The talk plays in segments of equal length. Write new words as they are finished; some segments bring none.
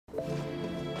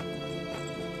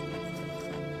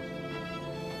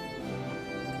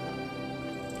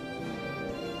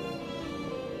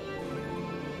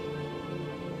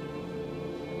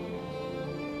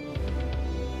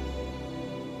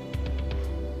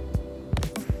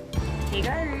Here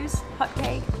goes, hot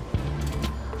cake.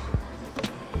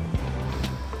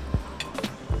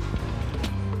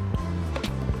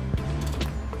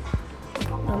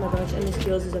 Oh my gosh, and this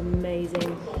gills is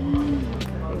amazing.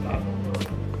 Okay.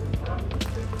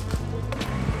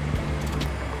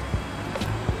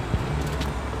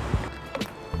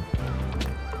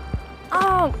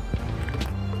 Oh!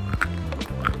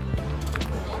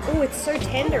 Oh, it's so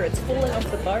tender, it's falling off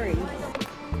the bone.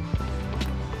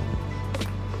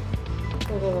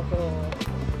 Oh.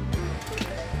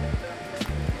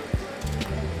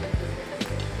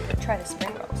 Try the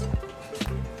spring rolls.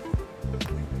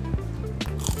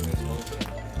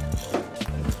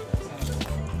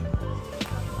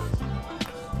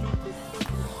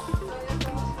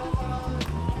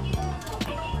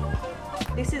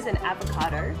 This is an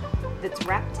avocado that's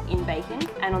wrapped in bacon,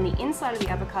 and on the inside of the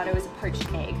avocado is a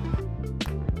poached egg.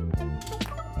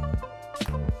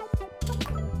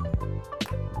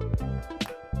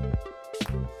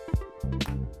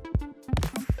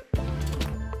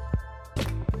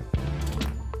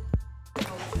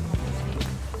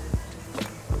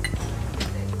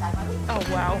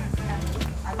 Oh wow.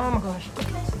 Oh my gosh.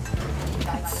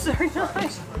 It's so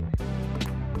nice.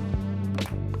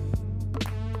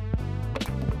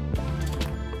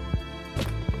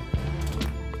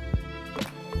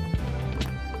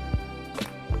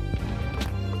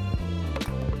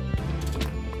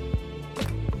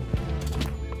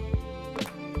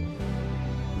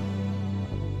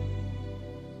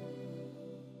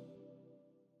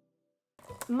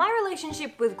 My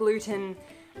relationship with gluten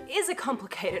is a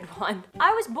complicated one.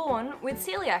 I was born with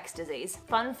celiac disease.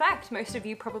 Fun fact, most of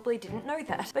you probably didn't know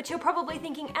that. But you're probably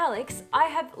thinking, Alex, I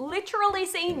have literally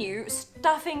seen you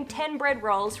stuffing 10 bread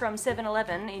rolls from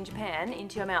 7-Eleven in Japan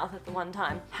into your mouth at the one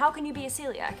time. How can you be a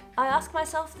celiac? I ask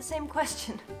myself the same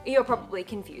question. You're probably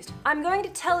confused. I'm going to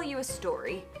tell you a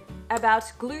story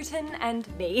about gluten and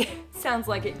me. Sounds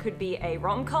like it could be a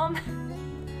rom-com.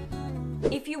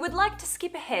 If you would like to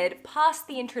skip ahead past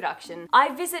the introduction,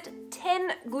 I visit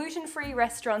 10 gluten-free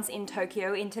restaurants in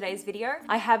Tokyo in today's video.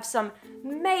 I have some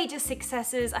major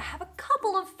successes, I have a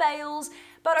couple of fails,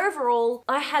 but overall,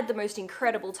 I had the most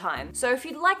incredible time. So if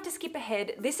you'd like to skip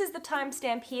ahead, this is the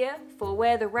timestamp here for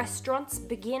where the restaurants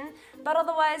begin, but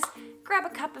otherwise, grab a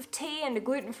cup of tea and a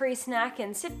gluten-free snack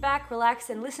and sit back,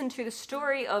 relax, and listen to the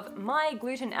story of my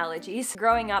gluten allergies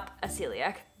growing up a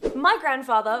celiac. My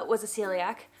grandfather was a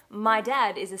celiac. My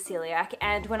dad is a celiac,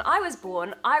 and when I was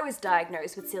born, I was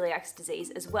diagnosed with celiac disease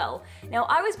as well. Now,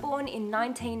 I was born in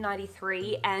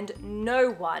 1993, and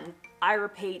no one, I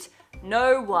repeat,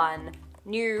 no one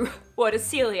knew what a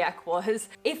celiac was.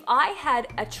 If I had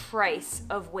a trace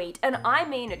of wheat, and I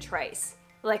mean a trace,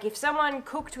 like if someone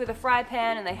cooked with a fry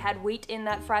pan and they had wheat in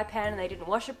that fry pan and they didn't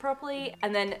wash it properly,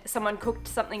 and then someone cooked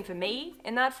something for me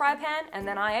in that fry pan and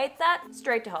then I ate that,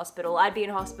 straight to hospital. I'd be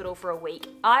in hospital for a week.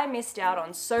 I missed out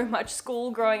on so much school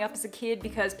growing up as a kid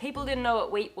because people didn't know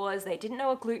what wheat was, they didn't know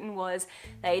what gluten was,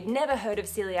 they'd never heard of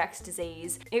celiac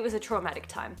disease. It was a traumatic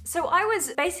time. So I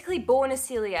was basically born a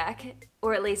celiac,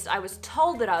 or at least I was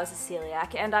told that I was a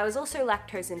celiac, and I was also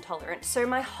lactose intolerant. So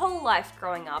my whole life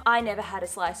growing up, I never had a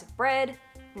slice of bread,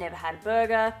 never had a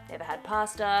burger, never had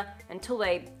pasta, until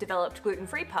they developed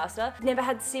gluten-free pasta. Never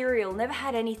had cereal, never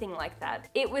had anything like that.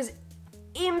 It was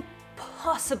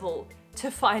impossible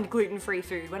to find gluten-free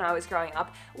food when I was growing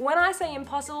up. When I say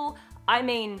impossible, I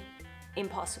mean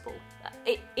impossible.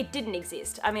 It didn't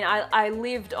exist. I mean, I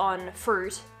lived on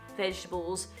fruit,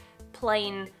 vegetables,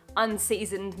 plain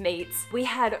unseasoned meats. We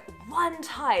had one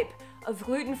type of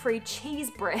gluten-free cheese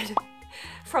bread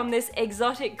from this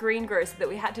exotic greengrocer that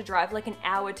we had to drive like an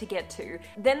hour to get to.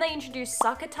 Then they introduced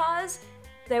succotash.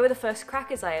 They were the first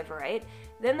crackers I ever ate.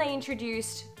 Then they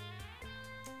introduced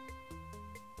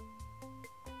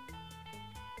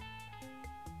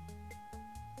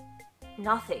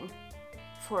nothing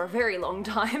for a very long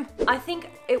time. I think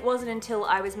it wasn't until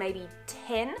I was maybe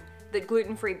 10 that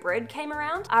gluten-free bread came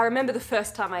around. I remember the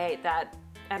first time I ate that,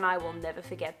 and I will never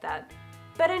forget that.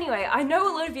 But anyway, I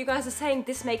know a lot of you guys are saying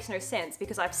this makes no sense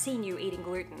because I've seen you eating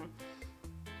gluten.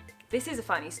 This is a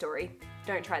funny story.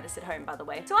 Don't try this at home, by the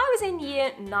way. So I was in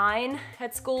year 9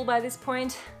 at school by this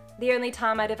point. The only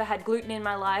time I'd ever had gluten in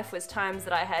my life was times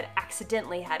that I had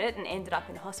accidentally had it and ended up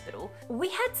in hospital. We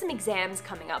had some exams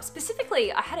coming up.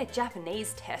 Specifically, I had a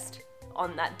Japanese test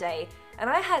on that day, and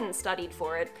I hadn't studied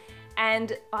for it,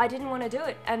 and I didn't want to do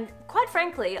it. And quite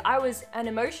frankly, I was an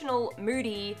emotional,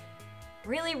 moody,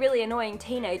 really, really annoying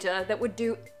teenager that would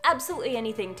do absolutely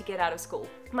anything to get out of school.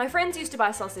 My friends used to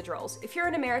buy sausage rolls. If you're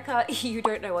in America, you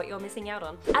don't know what you're missing out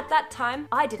on. At that time,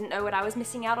 I didn't know what I was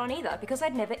missing out on either because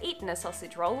I'd never eaten a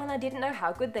sausage roll and I didn't know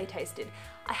how good they tasted.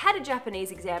 I had a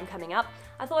Japanese exam coming up.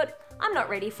 I thought, I'm not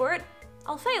ready for it.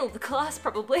 I'll fail the class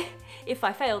probably, if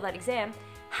I fail that exam.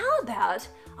 How about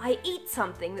I eat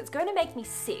something that's going to make me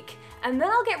sick, and then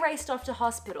I'll get raced off to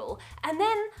hospital, and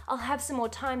then I'll have some more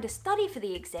time to study for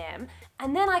the exam,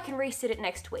 and then I can resit it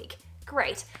next week.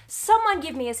 Great. Someone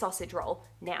give me a sausage roll.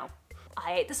 Now,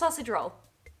 I ate the sausage roll.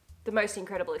 The most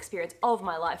incredible experience of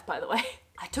my life, by the way.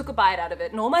 I took a bite out of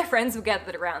it, and all my friends were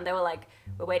gathered around. They were like,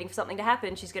 we're waiting for something to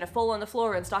happen. She's going to fall on the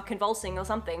floor and start convulsing or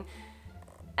something.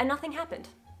 And nothing happened.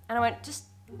 And I went,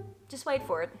 just wait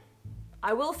for it.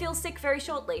 I will feel sick very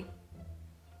shortly.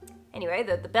 Anyway,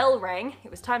 the bell rang. It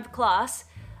was time for class.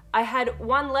 I had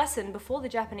one lesson before the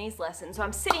Japanese lesson, so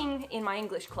I'm sitting in my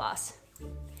English class.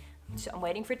 So I'm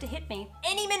waiting for it to hit me.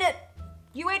 Any minute!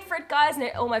 You wait for it, guys. And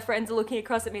all my friends are looking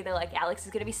across at me. They're like, Alex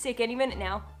is gonna be sick any minute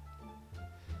now.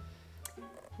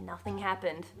 Nothing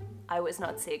happened. I was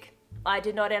not sick. I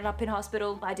did not end up in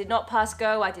hospital. I did not pass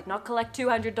go. I did not collect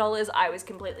 $200. I was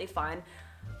completely fine.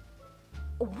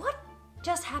 What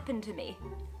just happened to me?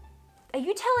 Are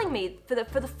you telling me for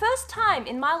the first time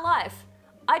in my life,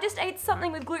 I just ate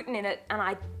something with gluten in it and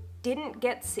I didn't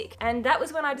get sick? And that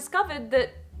was when I discovered that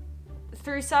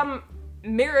through some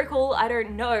miracle, I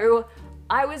don't know,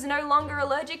 I was no longer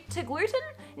allergic to gluten?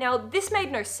 Now, this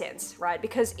made no sense, right?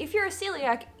 Because if you're a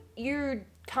celiac, you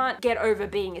can't get over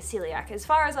being a celiac. As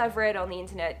far as I've read on the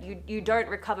internet, you don't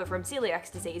recover from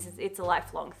celiac disease. It's a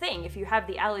lifelong thing. If you have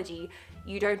the allergy,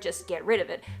 you don't just get rid of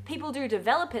it. People do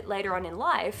develop it later on in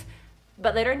life,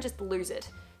 but they don't just lose it.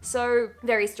 So,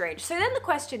 very strange. So then the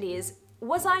question is,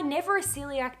 was I never a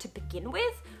celiac to begin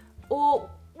with? Or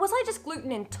was I just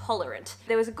gluten intolerant?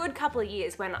 There was a good couple of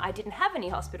years when I didn't have any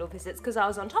hospital visits because I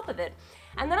was on top of it.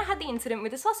 And then I had the incident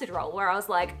with the sausage roll where I was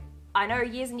like, I know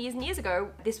years and years and years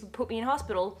ago, this would put me in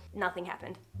hospital. Nothing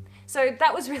happened. So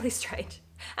that was really strange.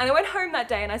 And I went home that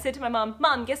day and I said to my mum,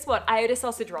 Mum, guess what? I ate a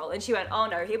sausage roll. And she went, oh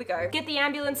no, here we go. Get the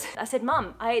ambulance. I said,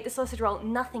 Mum, I ate the sausage roll.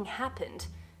 Nothing happened.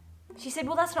 She said,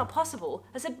 well, that's not possible.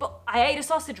 I said, but I ate a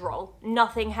sausage roll.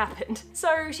 Nothing happened.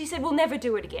 So she said, we'll never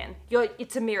do it again.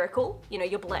 It's a miracle. You know,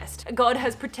 you're blessed. God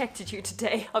has protected you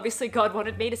today. Obviously, God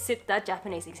wanted me to sit that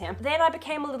Japanese exam. Then I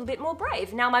became a little bit more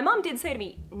brave. Now, my mum did say to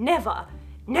me,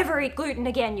 never eat gluten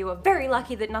again. You were very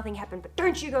lucky that nothing happened, but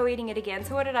don't you go eating it again.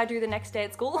 So what did I do the next day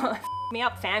at school? F me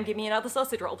up, fam, give me another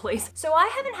sausage roll, please. So I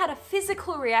haven't had a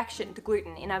physical reaction to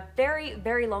gluten in a very,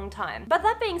 very long time. But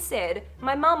that being said,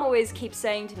 my mum always keeps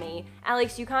saying to me,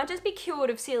 Alex, you can't just be cured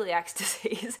of celiac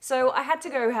disease. So I had to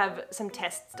go have some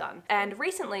tests done. And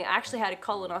recently I actually had a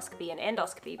colonoscopy and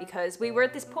endoscopy because we were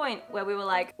at this point where we were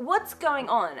like, what's going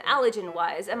on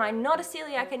allergen-wise? Am I not a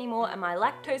celiac anymore? Am I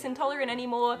lactose intolerant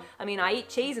anymore? I mean, I eat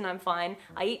cheese and I'm fine.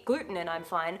 I eat gluten and I'm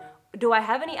fine. Do I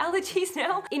have any allergies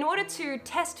now? In order to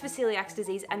test for celiac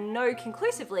disease and know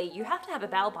conclusively, you have to have a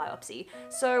bowel biopsy.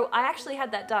 So I actually had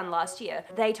that done last year.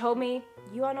 They told me,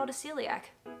 you are not a celiac.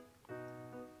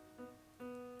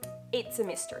 It's a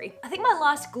mystery. I think my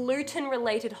last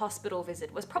gluten-related hospital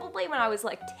visit was probably when I was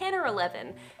like 10 or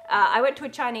 11. I went to a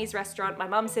Chinese restaurant. My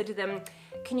mum said to them,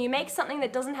 can you make something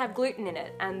that doesn't have gluten in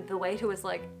it? And the waiter was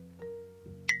like,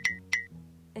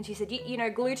 and she said, you know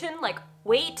gluten, like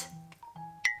wheat?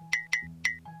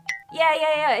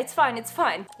 Yeah, it's fine.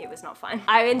 It was not fine.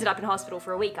 I ended up in hospital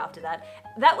for a week after that.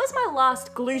 That was my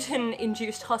last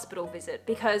gluten-induced hospital visit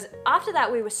because after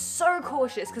that we were so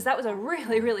cautious because that was a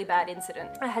really, really bad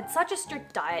incident. I had such a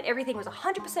strict diet. Everything was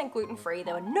 100% gluten-free.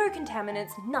 There were no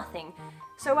contaminants, nothing.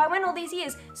 So I went all these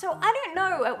years. So I don't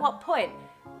know at what point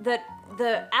that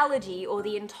the allergy or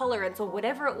the intolerance or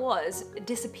whatever it was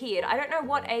disappeared. I don't know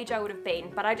what age I would have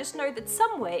been, but I just know that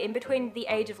somewhere in between the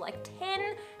age of like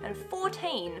 10 and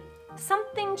 14,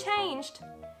 something changed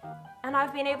and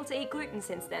I've been able to eat gluten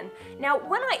since then. Now,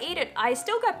 when I eat it, I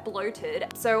still get bloated,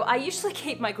 so I usually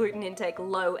keep my gluten intake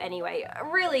low anyway.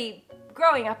 Really,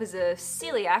 growing up as a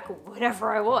celiac, or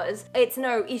whatever I was, it's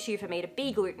no issue for me to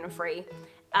be gluten-free.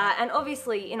 And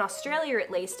obviously, in Australia at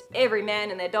least, every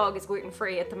man and their dog is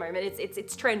gluten-free at the moment.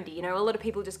 It's trendy, you know. A lot of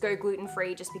people just go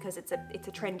gluten-free just because it's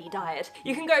a trendy diet.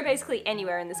 You can go basically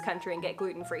anywhere in this country and get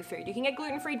gluten-free food. You can get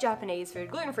gluten-free Japanese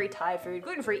food, gluten-free Thai food,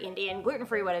 gluten-free Indian,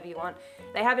 gluten-free whatever you want.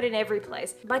 They have it in every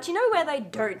place. But you know where they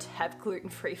don't have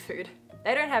gluten-free food?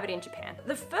 They don't have it in Japan.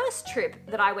 The first trip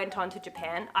that I went on to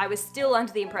Japan, I was still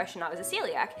under the impression I was a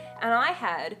celiac, and I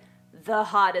had the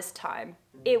hardest time.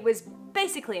 It was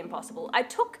basically impossible. I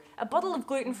took a bottle of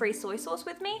gluten-free soy sauce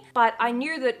with me, but I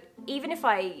knew that even if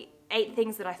I ate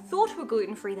things that I thought were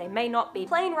gluten-free, they may not be.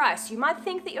 Plain rice, you might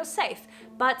think that you're safe,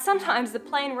 but sometimes the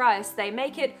plain rice, they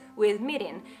make it with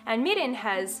mirin, and mirin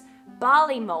has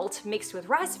barley malt mixed with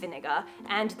rice vinegar,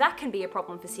 and that can be a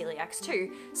problem for celiacs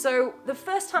too. So the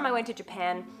first time I went to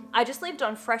Japan, I just lived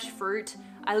on fresh fruit,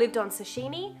 I lived on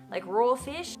sashimi, like raw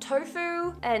fish,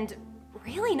 tofu, and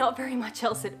really not very much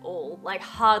else at all, like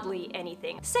hardly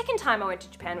anything. Second time I went to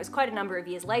Japan was quite a number of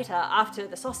years later, after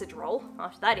the sausage roll,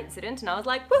 after that incident, and I was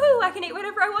like, woohoo, I can eat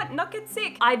whatever I want and not get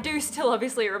sick. I do still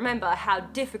obviously remember how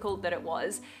difficult that it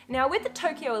was. Now with the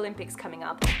Tokyo Olympics coming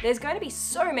up, there's going to be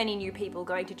so many new people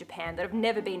going to Japan that have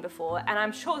never been before, and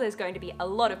I'm sure there's going to be a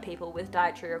lot of people with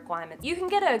dietary requirements. You can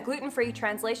get a gluten-free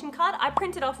translation card. I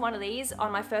printed off one of these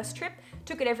on my first trip,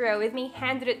 took it everywhere with me,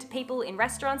 handed it to people in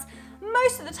restaurants.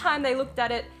 Most of the time they looked at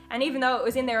it, and even though it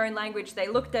was in their own language, they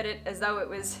looked at it as though it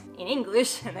was in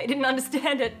English, and they didn't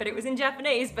understand it, but it was in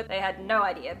Japanese, but they had no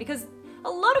idea, because a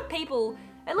lot of people,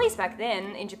 at least back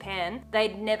then in Japan,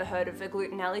 they'd never heard of a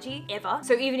gluten allergy, ever.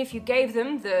 So even if you gave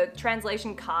them the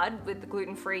translation card with the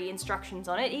gluten-free instructions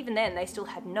on it, even then they still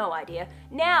had no idea.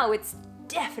 Now it's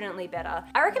definitely better.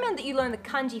 I recommend that you learn the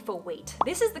kanji for wheat.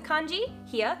 This is the kanji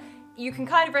here. You can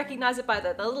kind of recognize it by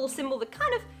the little symbol that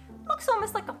kind of looks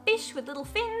almost like a fish with little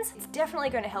fins. It's definitely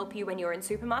going to help you when you're in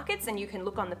supermarkets, and you can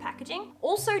look on the packaging.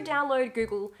 Also download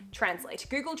Google Translate.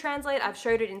 Google Translate, I've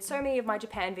showed it in so many of my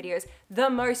Japan videos, the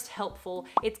most helpful.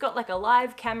 It's got like a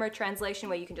live camera translation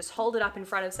where you can just hold it up in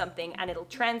front of something and it'll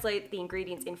translate the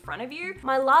ingredients in front of you.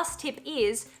 My last tip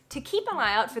is to keep an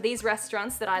eye out for these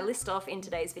restaurants that I list off in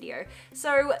today's video.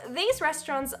 So these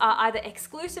restaurants are either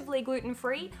exclusively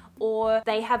gluten-free or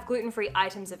they have gluten-free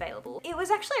items available. It was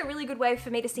actually a really good way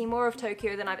for me to see more of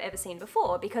Tokyo than I've ever seen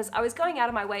before, because I was going out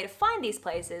of my way to find these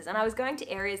places and I was going to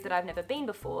areas that I've never been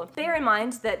before. Bear in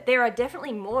mind that there are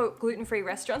definitely more gluten-free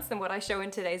restaurants than what I show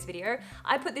in today's video.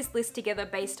 I put this list together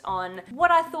based on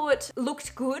what I thought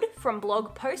looked good from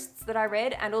blog posts that I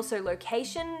read, and also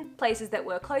location, places that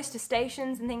were close to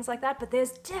stations and things like that, but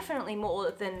there's definitely more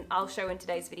than I'll show in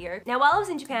today's video. Now, while I was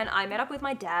in Japan, I met up with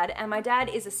my dad, and my dad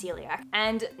is a celiac,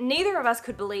 and neither of us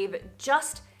could believe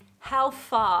just how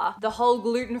far the whole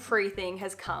gluten-free thing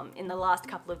has come in the last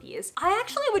couple of years. I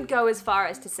actually would go as far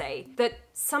as to say that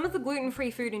some of the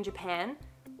gluten-free food in Japan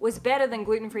was better than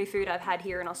gluten-free food I've had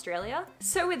here in Australia.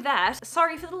 So with that,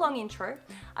 sorry for the long intro.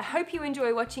 I hope you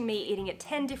enjoy watching me eating at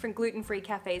 10 different gluten-free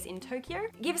cafes in Tokyo.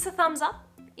 Give us a thumbs up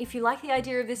if you like the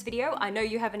idea of this video. I know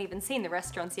you haven't even seen the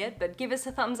restaurants yet, but give us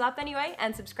a thumbs up anyway,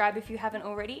 and subscribe if you haven't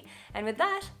already. And with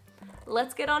that,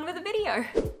 let's get on with the video.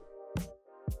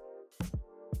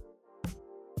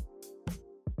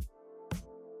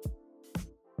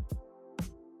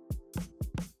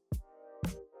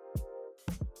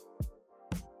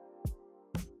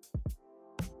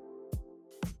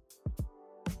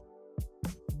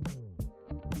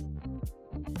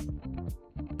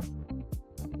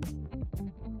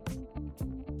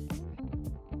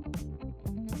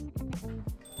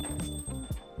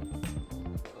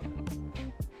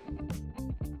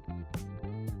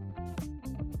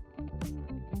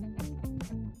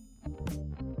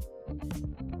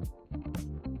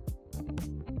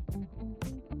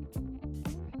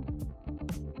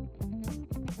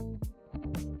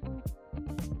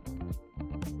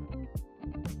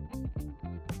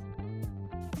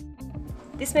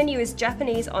 This menu is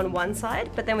Japanese on one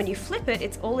side, but then when you flip it,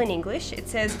 it's all in English. It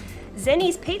says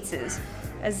Zenny's Pizzas.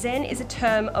 A zen is a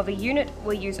term of a unit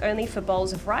we use only for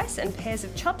bowls of rice and pairs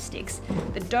of chopsticks.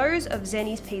 The dough of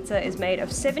Zenny's pizza is made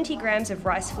of 70 grams of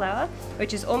rice flour,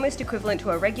 which is almost equivalent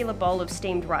to a regular bowl of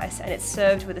steamed rice, and it's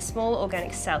served with a small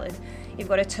organic salad. You've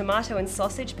got a tomato and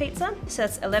sausage pizza, so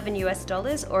that's $11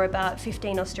 US or about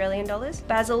 15 Australian dollars.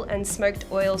 Basil and smoked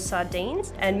oil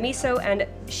sardines, and miso and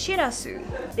shirasu.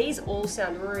 These all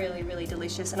sound really, really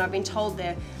delicious, and I've been told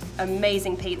they're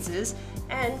amazing pizzas.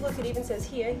 And look, it even says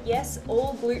here, yes,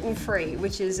 all gluten-free,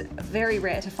 which is very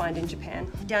rare to find in Japan.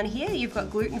 Down here, you've got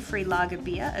gluten-free lager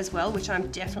beer as well, which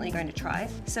I'm definitely going to try.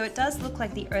 So it does look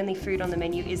like the only food on the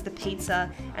menu is the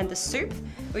pizza and the soup,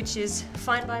 which is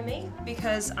fine by me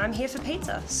because I'm here for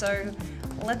pizza. So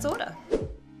let's order.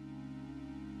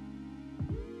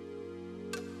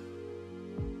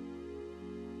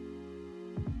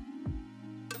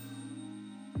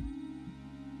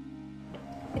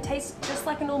 It tastes just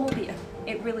like a normal beer.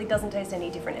 It really doesn't taste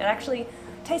any different. It actually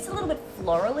tastes a little bit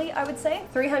florally, I would say.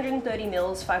 330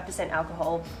 mils, 5%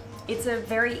 alcohol. It's a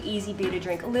very easy beer to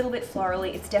drink, a little bit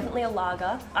florally. It's definitely a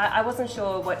lager. I wasn't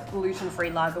sure what gluten-free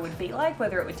lager would be like,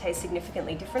 whether it would taste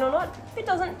significantly different or not. It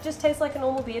doesn't, just tastes like a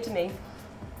normal beer to me.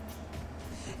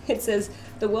 It says,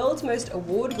 the world's most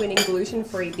award-winning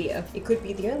gluten-free beer. It could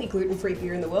be the only gluten-free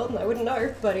beer in the world and I wouldn't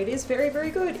know, but it is very,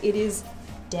 very good. It is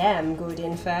damn good,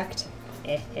 in fact.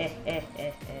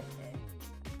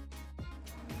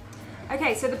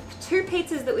 Okay, so the two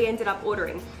pizzas that we ended up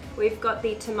ordering, we've got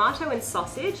the tomato and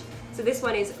sausage. So this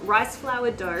one is rice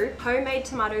flour dough, homemade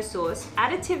tomato sauce,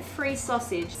 additive-free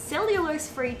sausage,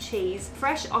 cellulose-free cheese,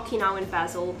 fresh Okinawan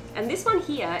basil, and this one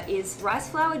here is rice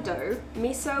flour dough,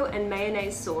 miso and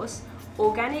mayonnaise sauce,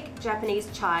 organic Japanese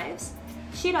chives,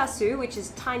 shirasu, which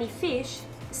is tiny fish,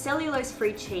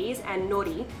 cellulose-free cheese, and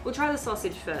nori. We'll try the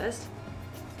sausage first.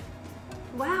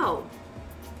 Wow.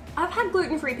 I've had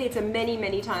gluten-free pizza many,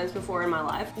 many times before in my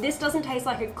life. This doesn't taste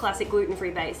like a classic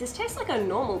gluten-free base. This tastes like a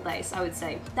normal base, I would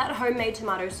say. That homemade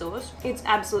tomato sauce, it's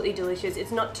absolutely delicious.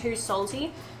 It's not too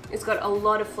salty. It's got a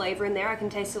lot of flavor in there. I can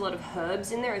taste a lot of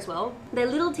herbs in there as well. They're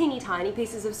little teeny tiny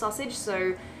pieces of sausage,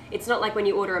 so it's not like when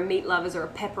you order a meat lovers or a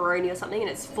pepperoni or something and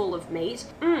it's full of meat.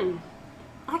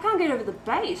 I can't get over the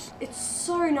base. It's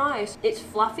so nice. It's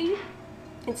fluffy,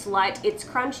 it's light, it's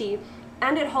crunchy,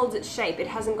 and it holds its shape. It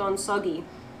hasn't gone soggy.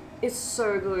 It's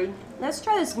so good. Let's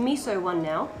try this miso one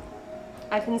now.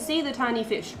 I can see the tiny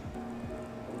fish.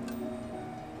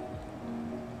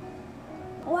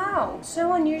 Wow,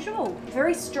 so unusual.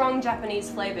 Very strong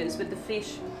Japanese flavors with the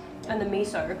fish and the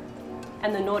miso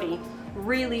and the nori.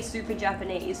 Really super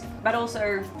Japanese, but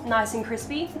also nice and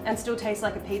crispy and still tastes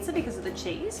like a pizza because of the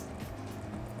cheese.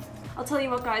 I'll tell you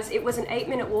what guys, it was an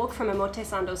 8-minute walk from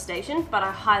Omotesando station, but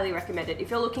I highly recommend it. If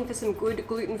you're looking for some good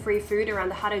gluten-free food around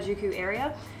the Harajuku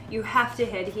area, you have to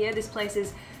head here. This place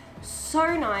is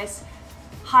so nice.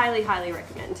 Highly, highly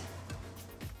recommend.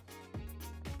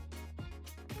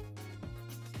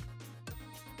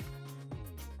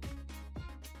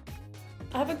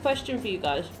 I have a question for you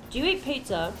guys. Do you eat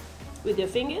pizza with your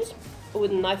fingers or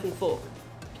with a knife and fork?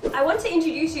 I want to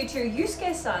introduce you to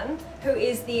Yusuke-san, who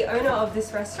is the owner of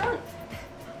this restaurant.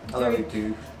 Hello, you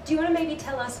too. Do you want to maybe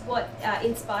tell us what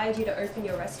inspired you to open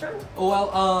your restaurant?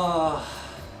 Well,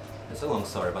 it's a long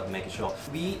story, but make it short.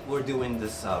 We were doing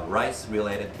this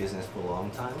rice-related business for a long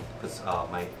time because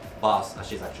my boss,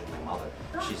 she's actually my mother.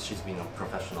 Oh. She's been a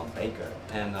professional baker,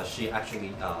 and she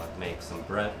actually makes some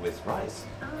bread with rice.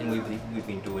 Oh. And we've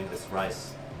been doing this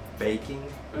rice baking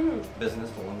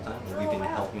business for a long time. And we've been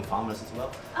helping farmers as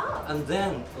well. Oh. And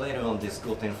then later on, this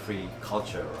gluten-free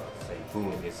culture, say,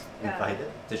 boom, is invited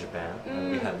to Japan,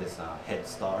 and we have this head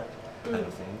start kind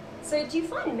of thing. So do you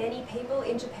find many people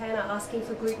in Japan are asking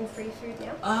for gluten-free food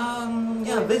now?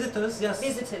 Yeah, visitors, yes.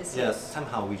 Visitors. Yes,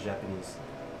 somehow we Japanese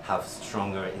have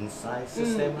stronger inside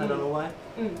system, I don't know why.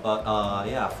 But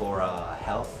yeah, for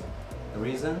health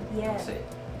reason, say,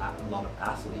 a lot of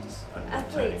athletes are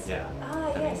turning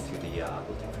into the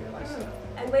gluten-free lifestyle.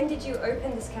 And when did you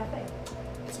open this cafe?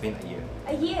 It's been a year.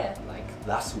 A year? Like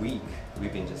last week,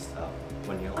 we've been just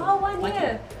 1 year old. Oh, 1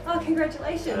 year! Oh,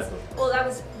 congratulations! Well, that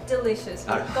was delicious.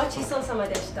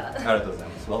 Gochisousama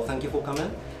deshita. Well, thank you for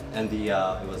coming, and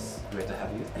it was great to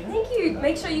have you here. Thank you.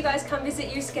 Make sure you guys come visit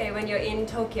Yusuke when you're in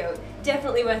Tokyo.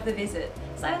 Definitely worth a visit.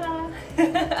 Sayonara.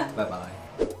 Bye-bye.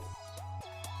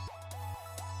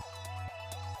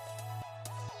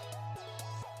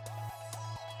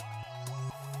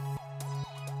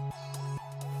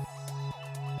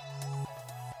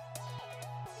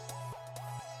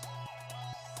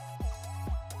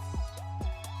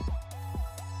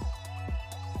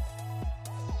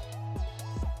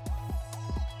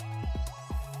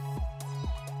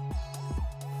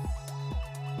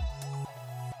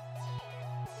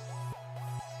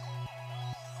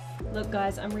 Look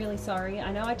guys, I'm really sorry.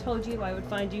 I know I told you I would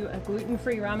find you a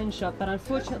gluten-free ramen shop, but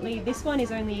unfortunately this one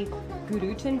is only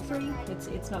gluten-free.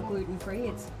 It's not gluten-free,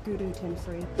 it's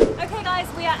gluten-free. Okay guys,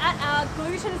 we are at our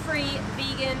gluten-free,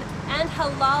 vegan and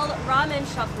halal ramen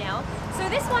shop now. So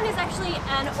this one is actually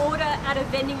an order at a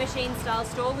vending machine style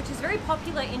store, which is very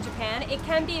popular in Japan. It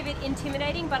can be a bit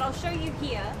intimidating, but I'll show you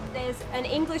here. There's an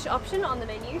English option on the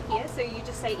menu here, so you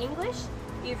just say English.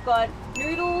 You've got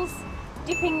noodles,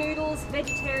 dipping noodles,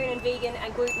 vegetarian and vegan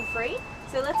and gluten-free.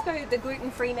 So let's go to the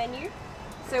gluten-free menu.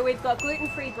 So we've got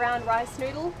gluten-free brown rice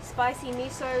noodle, spicy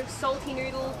miso, salty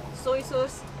noodle, soy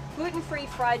sauce, gluten-free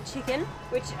fried chicken,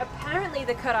 which apparently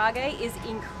the karaage is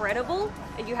incredible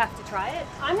and you have to try it.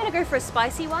 I'm gonna go for a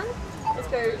spicy one. Let's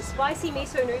go spicy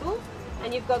miso noodle.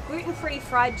 And you've got gluten-free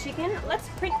fried chicken. Let's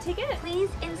print ticket. Please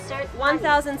insert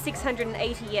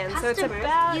 1,680 yen. So it's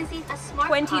about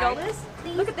 $20.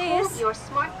 Look at this. Hold your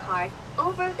smart card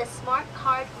over the smart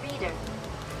card reader.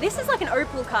 This is like an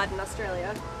Opal card in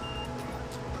Australia.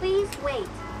 Please wait.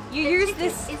 You use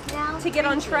this to get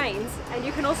on trains, and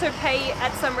you can also pay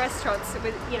at some restaurants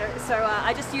with, you know, so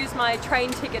I just use my train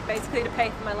ticket basically to pay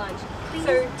for my lunch. Please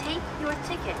so take your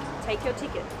ticket. Take your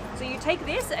ticket. So you take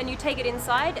this and you take it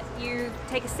inside, you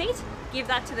take a seat, give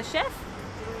that to the chef,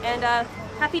 and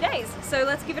happy days. So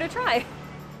let's give it a try.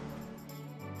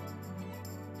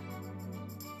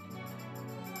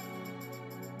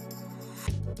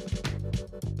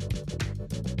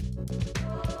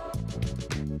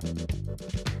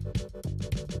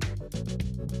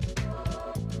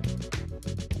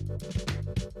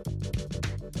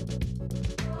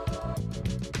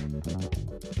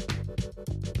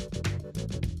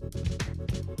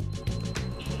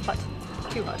 Hot.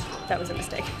 Too hot. That was a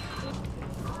mistake.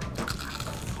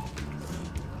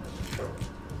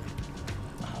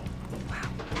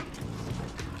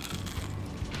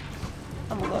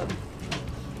 Oh, wow. Oh my god.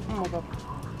 Oh my god.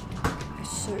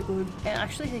 It's so good. And I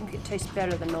actually think it tastes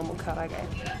better than normal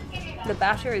karage. The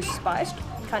batter is spiced,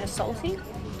 kind of salty,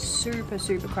 super,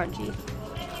 super crunchy.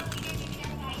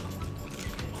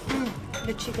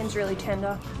 The chicken's really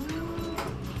tender.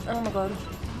 Oh my god.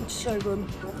 It's so good.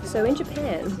 So in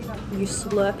Japan, you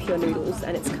slurp your noodles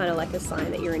and it's kind of like a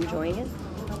sign that you're enjoying it.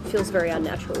 It feels very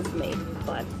unnatural for me,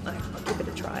 but I'll give it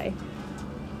a try.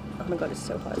 Oh my god, it's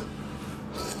so hot.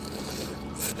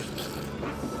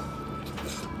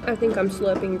 I think I'm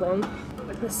slurping wrong.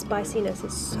 The spiciness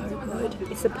is so good.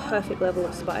 It's the perfect level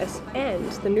of spice.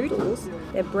 And the noodles,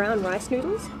 they're brown rice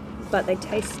noodles, but they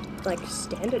taste like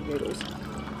standard noodles.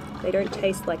 They don't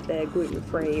taste like they're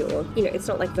gluten-free or, you know, it's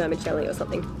not like vermicelli or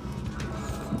something.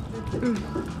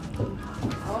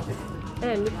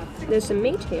 And there's some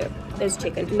meat here. There's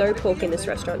chicken. No pork in this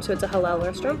restaurant, so it's a halal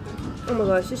restaurant. Oh my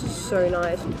gosh, this is so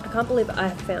nice. I can't believe I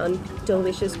found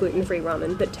delicious gluten-free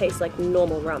ramen that tastes like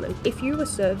normal ramen. If you were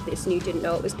served this and you didn't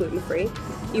know it was gluten-free,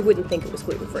 you wouldn't think it was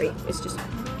gluten-free. It's just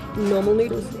normal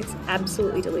noodles. It's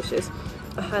absolutely delicious.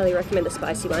 I highly recommend the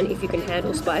spicy one if you can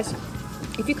handle spice.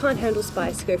 If you can't handle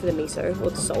spice, go for the miso or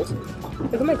the salt.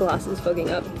 Look at my glasses fogging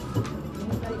up.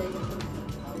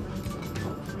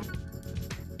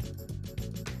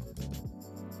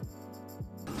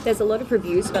 There's a lot of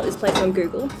reviews about this place on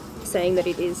Google saying that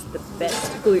it is the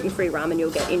best gluten-free ramen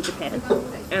you'll get in Japan,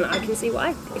 and I can see why.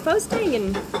 If I was staying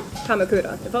in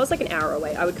Kamakura, if I was like an hour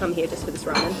away, I would come here just for this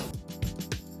ramen.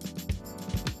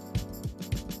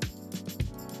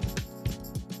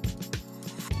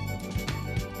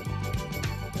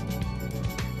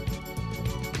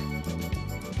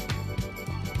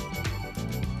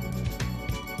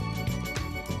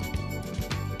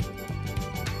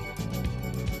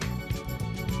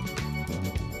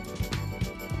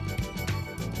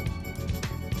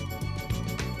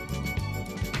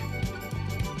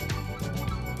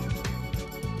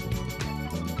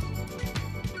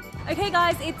 Okay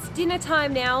guys, it's dinner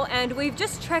time now and we've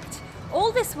just trekked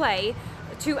all this way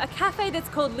to a cafe that's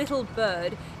called Little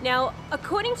Bird. Now,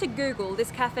 according to Google,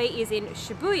 this cafe is in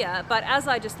Shibuya, but as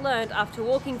I just learned after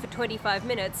walking for 25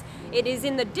 minutes, it is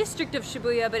in the district of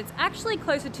Shibuya, but it's actually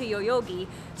closer to Yoyogi.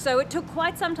 So it took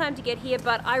quite some time to get here,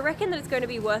 but I reckon that it's going to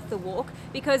be worth the walk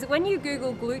because when you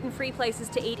Google gluten-free places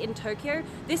to eat in Tokyo,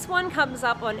 this one comes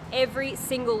up on every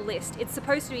single list. It's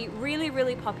supposed to be really,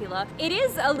 really popular. It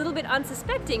is a little bit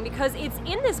unsuspecting because it's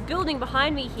in this building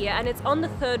behind me here and it's on the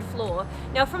 3rd floor.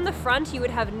 Now from the front, you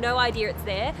would have no idea it's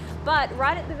there, but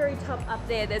right at the very top up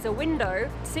there, there's a window.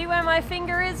 See where my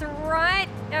finger is? Right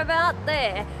about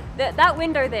there. That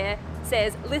window there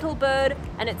says Little Bird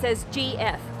and it says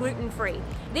GF, gluten-free.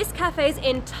 This cafe's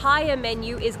entire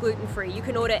menu is gluten-free. You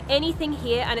can order anything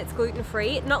here and it's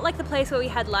gluten-free. Not like the place where we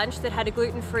had lunch that had a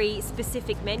gluten-free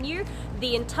specific menu.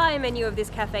 The entire menu of this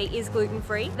cafe is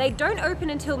gluten-free. They don't open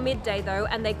until midday though,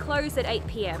 and they close at 8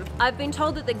 p.m. I've been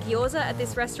told that the gyoza at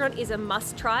this restaurant is a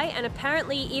must-try, and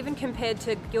apparently even compared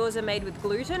to gyoza made with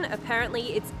gluten,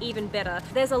 apparently it's even better.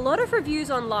 There's a lot of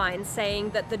reviews online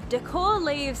saying that the decor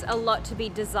leaves a lot to be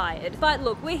desired. But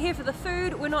look, we're here for the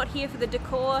food, we're not here for the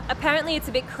decor. Apparently it's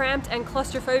a bit cramped and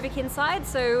claustrophobic inside,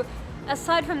 so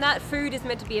aside from that, food is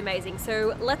meant to be amazing.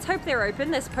 So let's hope they're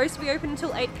open. They're supposed to be open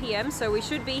until 8 p.m, so we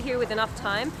should be here with enough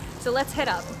time. So let's head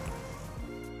up.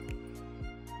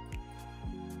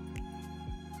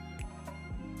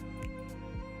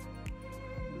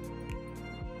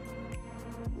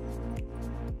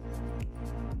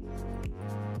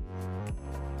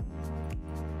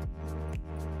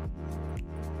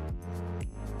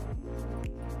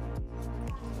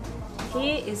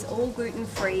 Here is all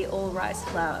gluten-free, all rice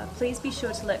flour. Please be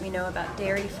sure to let me know about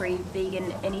dairy-free,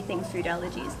 vegan, anything food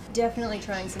allergies. Definitely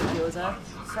trying some gyoza.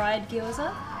 Fried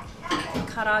gyoza.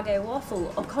 Karage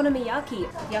waffle, okonomiyaki,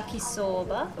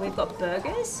 yakisoba. We've got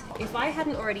burgers. If I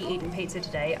hadn't already eaten pizza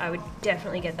today, I would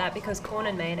definitely get that because corn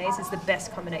and mayonnaise is the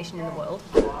best combination in the world.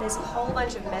 There's a whole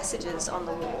bunch of messages on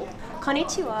the wall.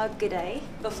 Konnichiwa, good day.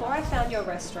 Before I found your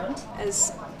restaurant,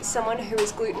 as someone who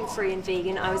is gluten-free and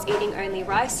vegan, I was eating only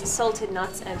rice, salted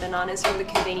nuts and bananas from the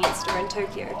convenience store in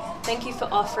Tokyo. Thank you for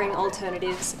offering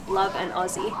alternatives. Love and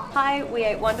Aussie. Hi, we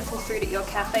ate wonderful food at your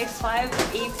cafe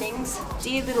 5 evenings.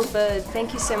 Dear little bird,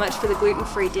 thank you so much for the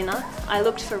gluten-free dinner. I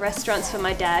looked for restaurants for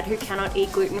my dad who cannot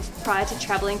eat gluten prior to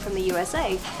traveling from the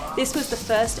USA. This was the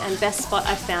first and best spot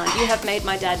I found. You have made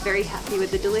my dad very happy with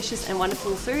the delicious and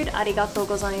wonderful food. Arigatou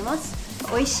gozaimasu.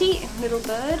 Oishi, little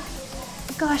bird.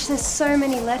 Gosh, there's so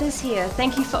many letters here.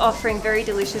 Thank you for offering very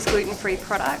delicious gluten-free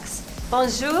products.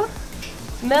 Bonjour,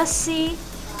 merci,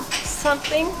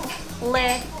 something,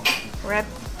 le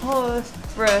rapport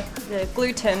de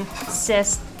gluten,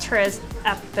 c'est très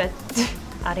appétit.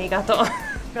 Arigato.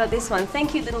 Got this one.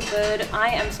 Thank you, little bird. I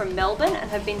am from Melbourne and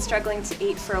have been struggling to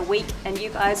eat for a week, and you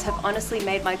guys have honestly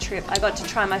made my trip. I got to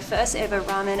try my first ever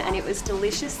ramen and it was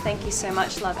delicious. Thank you so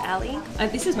much, love, Ali.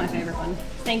 This is my favorite one.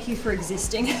 Thank you for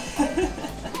existing.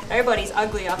 Everybody's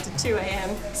ugly after 2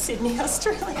 a.m. Sydney,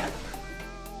 Australia.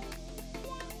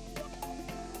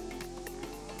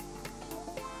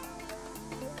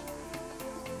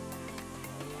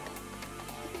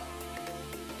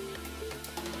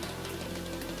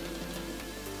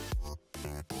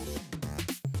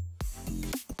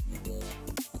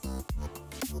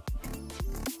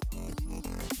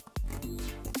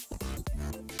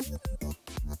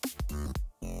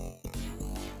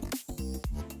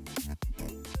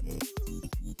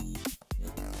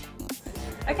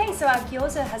 Okay, so our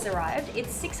gyoza has arrived.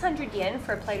 It's 600 yen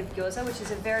for a plate of gyoza, which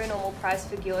is a very normal price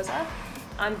for gyoza.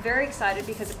 I'm very excited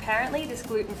because apparently this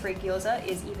gluten-free gyoza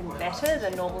is even better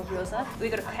than normal gyoza. We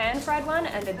got a pan-fried one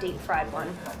and a deep-fried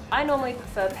one. I normally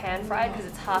prefer pan-fried because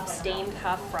it's half steamed,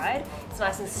 half fried. It's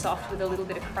nice and soft with a little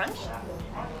bit of crunch.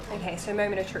 Okay, so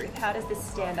moment of truth. How does this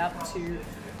stand up to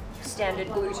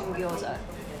standard gluten gyoza?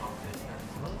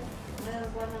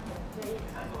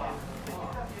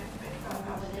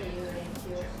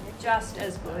 Just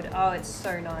as good. Oh, it's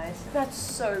so nice. That's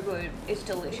so good. It's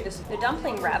delicious. The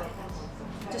dumpling wrap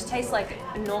just tastes like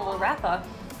a normal wrapper.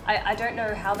 I don't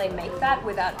know how they make that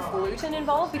without gluten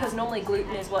involved, because normally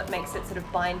gluten is what makes it sort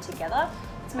of bind together.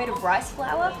 It's made of rice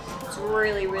flour. It's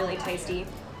really, really tasty.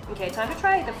 Okay, time to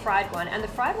try the fried one. And the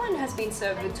fried one has been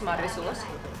served with tomato sauce,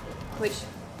 which,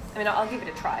 I mean, I'll give it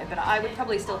a try, but I would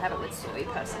probably still have it with soy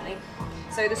personally.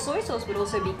 So the soy sauce would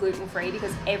also be gluten-free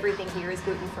because everything here is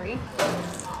gluten-free.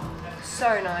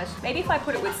 So nice. Maybe if I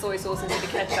put it with soy sauce instead of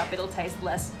ketchup, it'll taste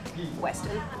less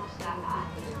Western.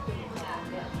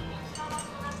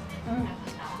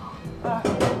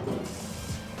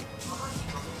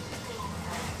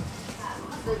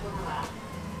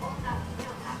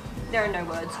 There are no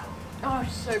words. Oh,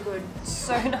 so good.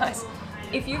 So nice.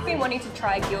 If you've been wanting to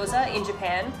try gyoza in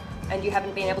Japan and you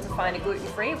haven't been able to find it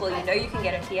gluten-free, well, you know you can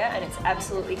get it here and it's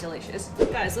absolutely delicious.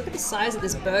 Guys, look at the size of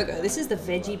this burger. This is the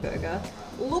veggie burger.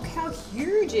 Look how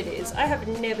huge it is. I have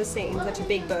never seen such a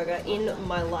big burger in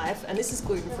my life, and this is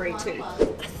gluten-free too.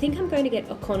 I think I'm going to get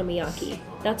okonomiyaki.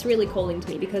 That's really calling to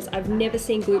me because I've never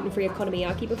seen gluten-free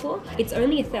okonomiyaki before. It's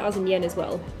only 1,000 yen as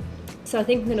well. So I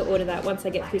think I'm going to order that once I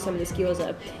get through some of this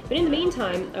gyoza. But in the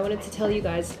meantime, I wanted to tell you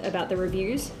guys about the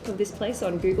reviews of this place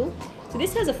on Google. So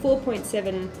this has a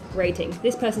 4.7 rating.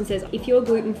 This person says, if you're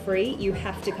gluten-free, you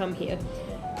have to come here.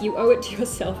 You owe it to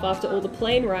yourself after all the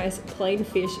plain rice, plain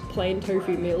fish, plain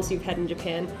tofu meals you've had in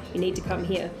Japan. You need to come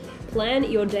here. Plan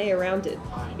your day around it.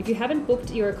 If you haven't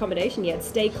booked your accommodation yet,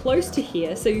 stay close to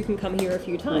here so you can come here a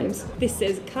few times. This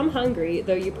says, come hungry,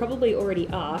 though you probably already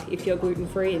are if you're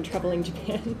gluten-free and traveling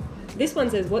Japan. This one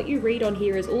says, what you read on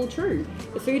here is all true.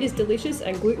 The food is delicious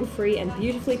and gluten-free and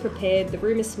beautifully prepared. The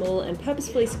room is small and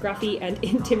purposefully scruffy and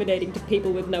intimidating to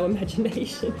people with no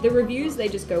imagination. The reviews, they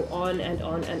just go on and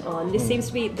on and on. This seems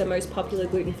to be the most popular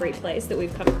gluten-free place that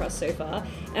we've come across so far,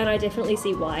 and I definitely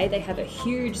see why. They have a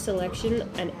huge selection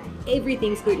and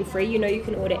everything's gluten-free. You know you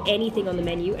can order anything on the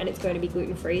menu and it's going to be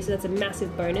gluten-free, so that's a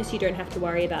massive bonus. You don't have to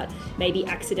worry about maybe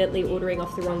accidentally ordering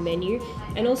off the wrong menu,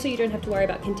 and also you don't have to worry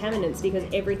about contaminants because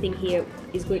everything here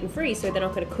is gluten-free, so they're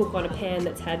not going to cook on a pan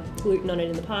that's had gluten on it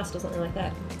in the past or something like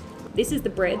that. This is the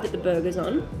bread that the burger's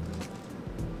on.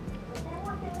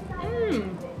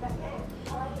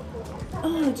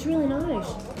 Oh, it's really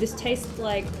nice. This tastes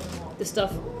like the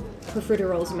stuff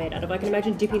profiteroles are made out of. I can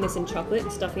imagine dipping this in chocolate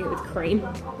and stuffing it with cream.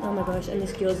 Oh my gosh, and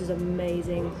this gyoza is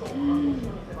amazing.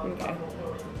 Okay.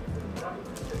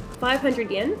 500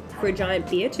 yen for a giant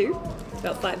beer too.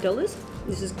 About $5.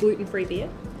 This is gluten-free beer.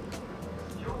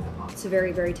 It's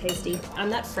very, very tasty. I'm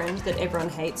that friend that everyone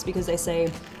hates because they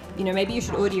say, you know, maybe you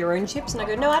should order your own chips. And I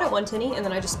go, no, I don't want any. And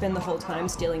then I just spend the whole time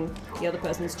stealing the other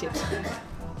person's chips.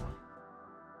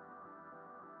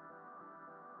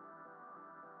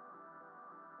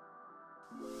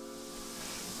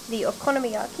 The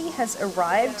okonomiyaki has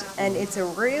arrived and it's a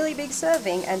really big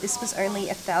serving, and this was only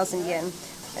 1,000 yen.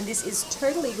 And this is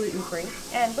totally gluten-free.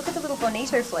 And look at the little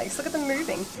bonito flakes, look at them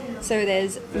moving. So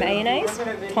there's mayonnaise,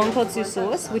 tonkotsu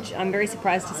sauce, which I'm very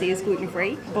surprised to see is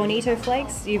gluten-free, bonito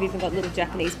flakes, you've even got little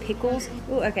Japanese pickles.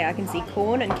 Oh, okay, I can see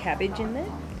corn and cabbage in there.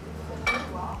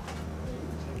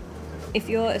 If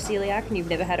you're a celiac and you've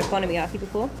never had okonomiyaki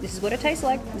before, this is what it tastes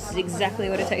like. This is exactly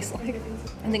what it tastes like.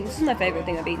 I think this is my favourite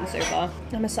thing I've eaten so far.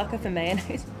 I'm a sucker for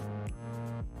mayonnaise.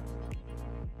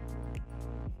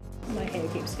 My hair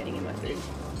keeps getting in my food.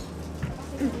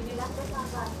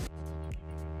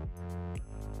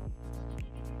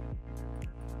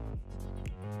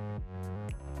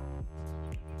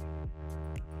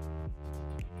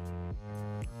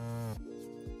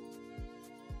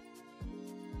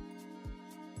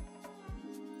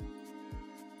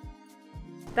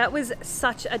 That was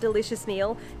such a delicious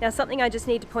meal. Now, something I just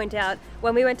need to point out,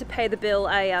 when we went to pay the bill,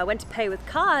 I went to pay with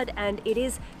card, and it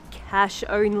is cash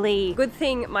only. Good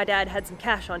thing my dad had some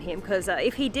cash on him, because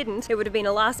if he didn't, it would have been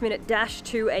a last minute dash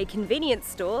to a convenience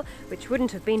store, which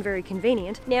wouldn't have been very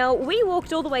convenient. Now, we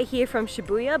walked all the way here from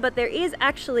Shibuya, but there is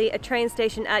actually a train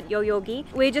station at Yoyogi.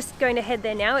 We're just going to head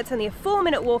there now. It's only a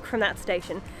 4-minute walk from that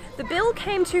station. The bill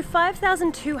came to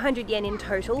 5,200 yen in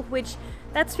total, which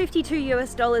that's 52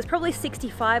 US dollars, probably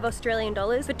 65 Australian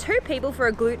dollars for 2 people for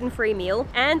a gluten-free meal.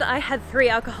 And I had 3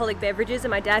 alcoholic beverages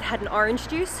and my dad had an orange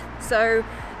juice. So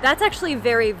that's actually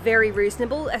very, very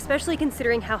reasonable, especially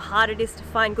considering how hard it is to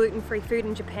find gluten-free food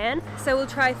in Japan. So we'll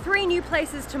try 3 new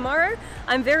places tomorrow.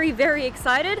 I'm very, very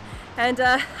excited, and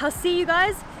I'll see you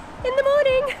guys in the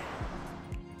morning.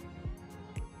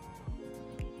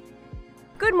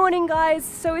 Good morning, guys.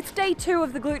 So it's day 2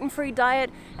 of the gluten-free diet,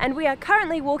 and we are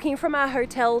currently walking from our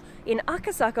hotel in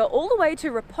Akasaka all the way to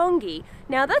Roppongi.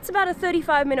 Now that's about a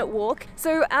 35-minute walk.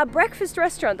 So our breakfast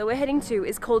restaurant that we're heading to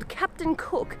is called Captain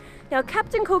Cook. Now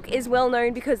Captain Cook is well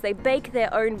known because they bake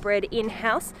their own bread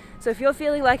in-house. So if you're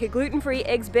feeling like a gluten-free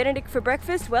Eggs Benedict for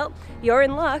breakfast, well, you're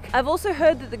in luck. I've also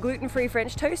heard that the gluten-free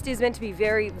French toast is meant to be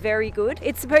very, very good.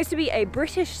 It's supposed to be a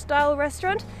British-style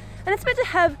restaurant, and it's meant to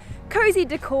have cozy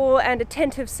decor and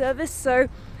attentive service, so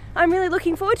I'm really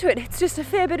looking forward to it. It's just a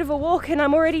fair bit of a walk and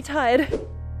I'm already tired.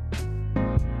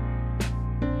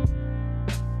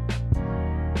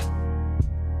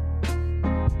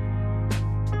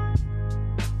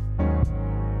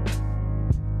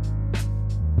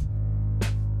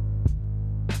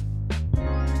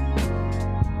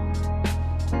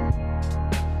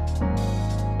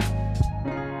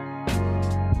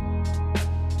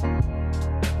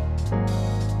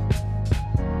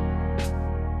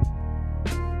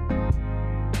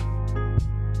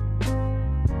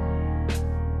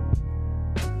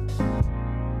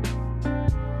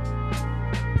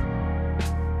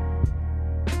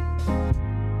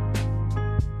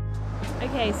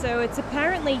 Okay, so it's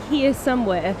apparently here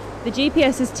somewhere. The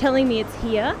GPS is telling me it's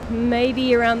here,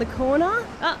 maybe around the corner.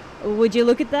 Oh, would you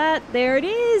look at that? There it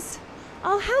is.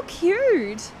 Oh, how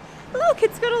cute. Look,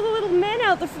 it's got all the little men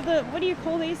out the what do you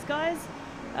call these guys?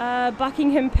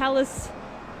 Buckingham Palace,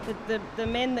 the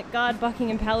men that guard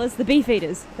Buckingham Palace, the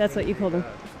beefeaters, that's what you call them.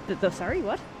 Sorry,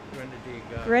 what? Grenadier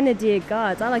Guards. Grenadier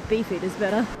Guards, I like beefeaters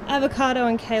better. Avocado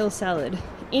and kale salad,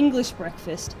 English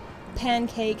breakfast,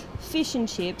 pancake, fish and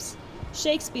chips,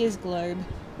 Shakespeare's Globe,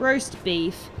 roast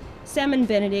beef, salmon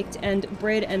benedict, and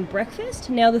bread and breakfast.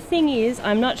 Now the thing is,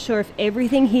 I'm not sure if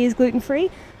everything here is gluten-free.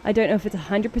 I don't know if it's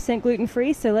 100%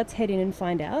 gluten-free, so let's head in and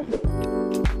find out.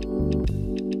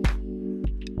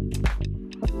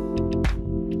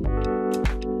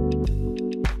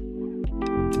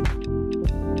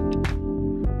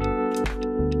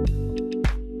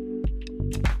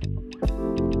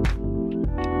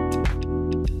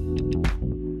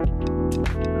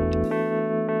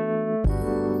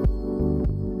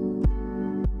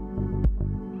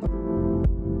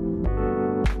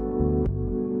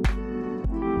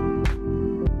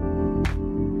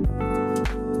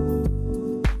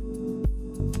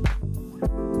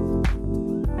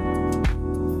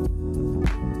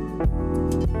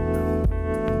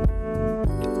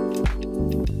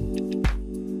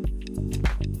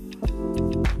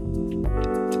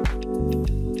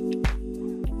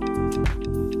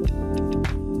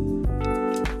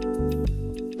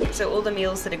 So all the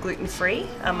meals that are gluten-free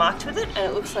are marked with it, and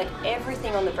it looks like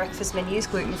everything on the breakfast menu is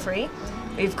gluten-free.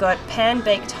 We've got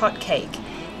pan-baked hot cake,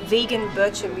 vegan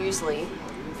bircher muesli,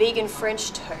 vegan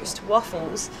French toast,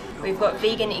 waffles. We've got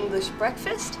vegan English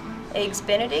breakfast, eggs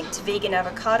Benedict, vegan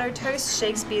avocado toast,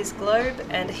 Shakespeare's Globe,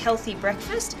 and healthy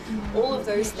breakfast. All of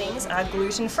those things are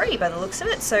gluten-free by the looks of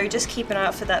it, so just keep an eye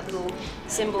out for that little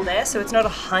symbol there. So it's not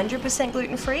 100%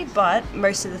 gluten-free, but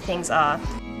most of the things are.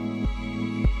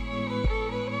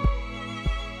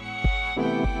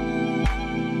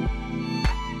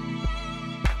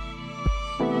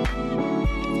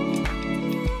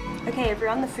 Okay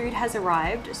everyone, the food has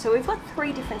arrived. So we've got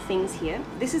 3 different things here.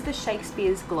 This is the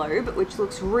Shakespeare's Globe, which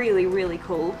looks really, really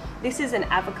cool. This is an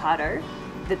avocado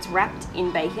that's wrapped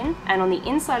in bacon, and on the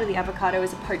inside of the avocado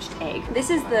is a poached egg. This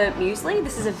is the muesli.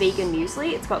 This is a vegan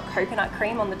muesli. It's got coconut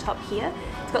cream on the top here.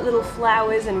 It's got little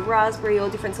flowers and raspberry, all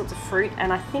different sorts of fruit,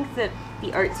 and I think that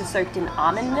the oats are soaked in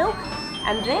almond milk.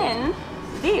 And then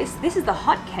this is the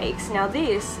hot cakes. Now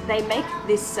they make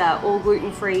this all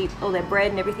gluten-free, all their bread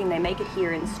and everything, they make it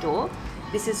here in store.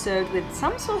 This is served with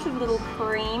some sort of little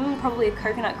cream, probably a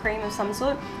coconut cream of some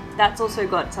sort. That's also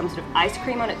got some sort of ice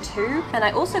cream on it too. And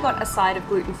I also got a side of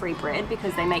gluten-free bread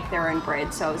because they make their own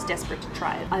bread, so I was desperate to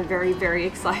try it. I'm very, very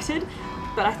excited.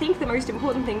 But I think the most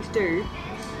important thing to do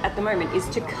at the moment is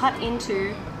to cut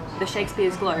into the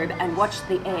Shakespeare's Globe and watch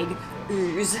the egg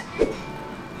ooze.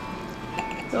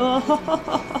 Oh,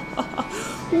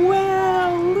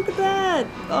 wow, look at that.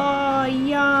 Oh,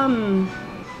 yum.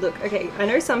 Look, okay, I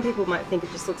know some people might think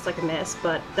it just looks like a mess,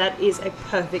 but that is a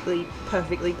perfectly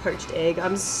poached egg.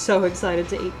 I'm so excited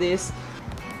to eat this.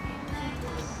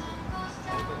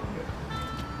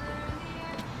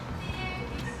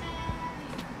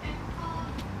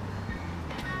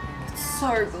 It's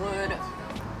so good.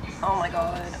 Oh my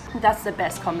god. That's the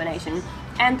best combination.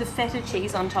 And the feta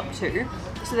cheese on top too.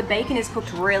 So the bacon is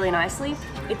cooked really nicely.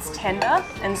 It's tender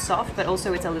and soft, but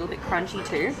also it's a little bit crunchy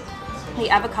too. The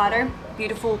avocado,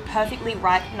 beautiful, perfectly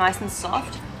ripe, nice and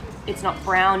soft. It's not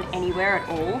brown anywhere at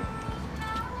all.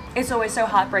 It's always so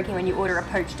heartbreaking when you order a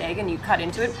poached egg and you cut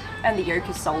into it and the yolk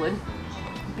is solid.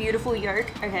 Beautiful yolk.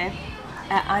 Okay,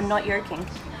 I'm not yolking.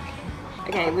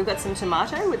 Okay, we've got some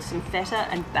tomato with some feta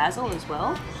and basil as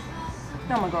well.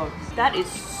 Oh my god, that is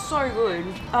so good.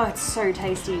 Oh, it's so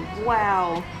tasty.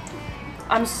 Wow.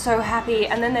 I'm so happy.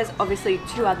 And then there's obviously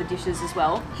 2 other dishes as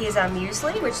well. Here's our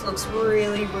muesli, which looks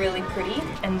really, really pretty.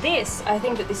 And this, I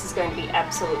think that this is going to be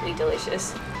absolutely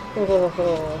delicious.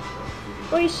 Oh,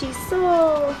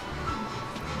 oishiso.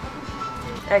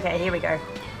 Okay, here we go.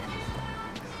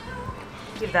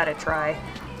 Give that a try.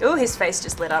 Oh, his face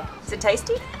just lit up. Is it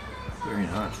tasty? Very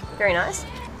nice. Very nice.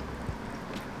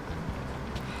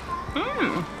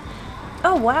 Mmm.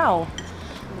 Oh wow.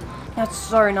 That's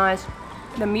so nice.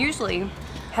 The muesli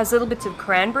has little bits of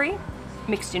cranberry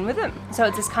mixed in with it. So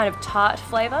it's this kind of tart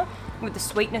flavour with the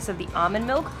sweetness of the almond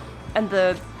milk and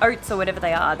the oats or whatever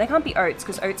they are. They can't be oats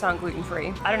because oats aren't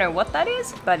gluten-free. I don't know what that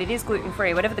is, but it is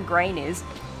gluten-free. Whatever the grain is,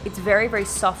 it's very, very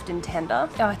soft and tender.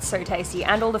 Oh, it's so tasty.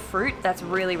 And all the fruit, that's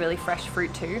really, really fresh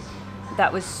fruit too.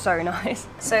 That was so nice.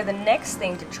 So the next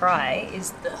thing to try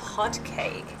is the hot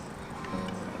cake.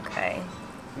 Okay.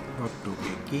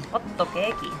 Hot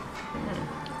cake.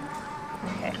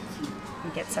 Okay,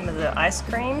 you get some of the ice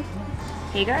cream.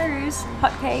 Here goes,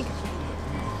 hot cake.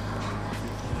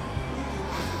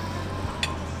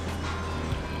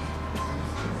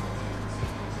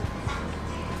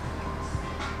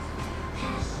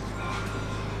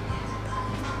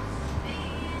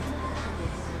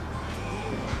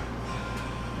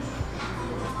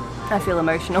 I feel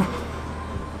emotional.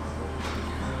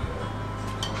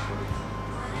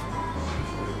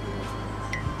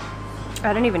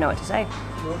 I don't even know what to say.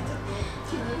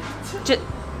 Just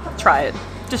try it.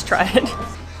 Just try it.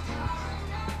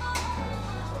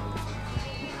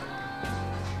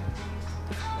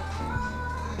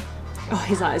 Oh,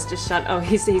 his eyes just shut. Oh,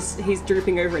 he's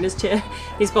drooping over in his chair.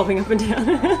 He's bobbing up and down.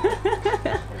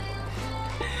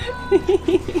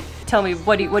 Tell me,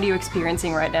 what are you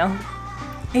experiencing right now?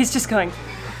 He's just going.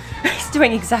 He's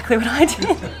doing exactly what I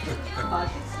did.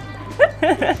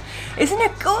 Isn't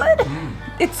it good?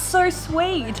 It's so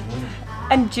sweet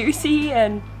and juicy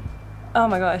and oh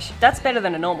my gosh, that's better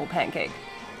than a normal pancake.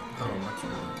 Oh,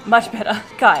 much better.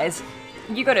 Guys,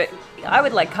 you gotta, I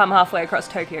would like come halfway across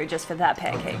Tokyo just for that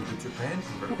pancake.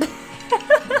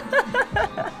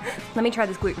 Let me try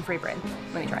this gluten-free bread.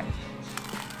 Let me try it.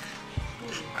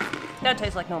 That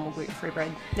tastes like normal gluten-free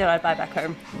bread that I'd buy back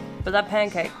home. But that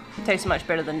pancake tastes much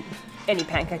better than any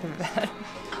pancake I've ever had.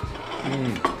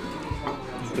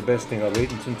 It's the best thing I've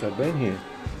eaten since I've been here.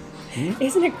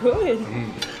 Isn't it good?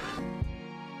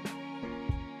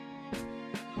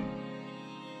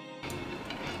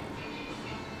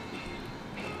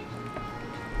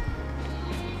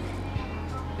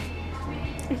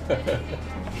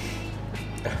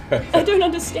 I don't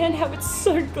understand how it's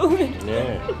so good.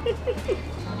 Yeah.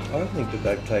 I think that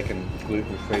they've taken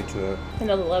gluten-free to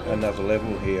Another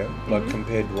level. here, like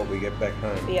compared to what we get back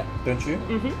home. Yep. Don't you?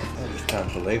 I just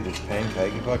can't believe this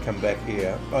pancake. If I come back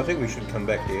here, I think we should come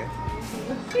back here.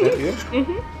 Don't you?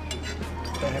 Do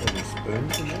they have any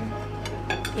spoons in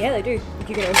there? Yeah, they do.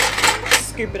 You're gonna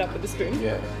scoop it up with a spoon.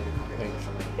 Yeah.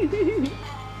 Thanks.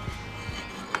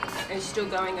 It's still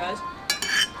going, guys.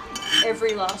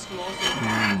 Every last morsel.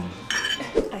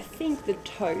 I think the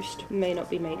toast may not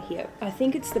be made here. I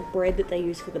think it's the bread that they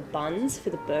use for the buns, for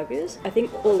the burgers. I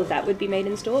think all of that would be made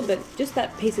in store, but just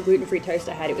that piece of gluten-free toast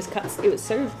I had, it was cut, it was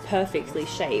so perfectly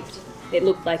shaped. It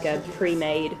looked like a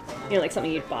pre-made, you know, like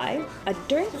something you'd buy. I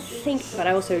don't think, but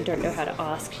I also don't know how to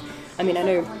ask. I mean, I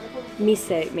know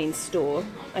mise means store.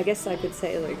 I guess I could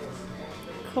say like,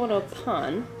 kono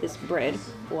pan, this bread,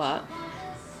 wa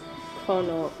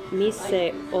kono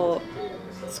mise o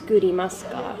tsukurimasu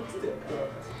ka?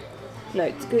 No,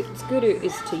 tsukuru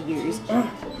is to use. Oh,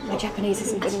 my Japanese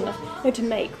isn't good enough. No, to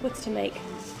make. What's to make?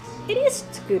 It is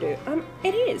tsukuru.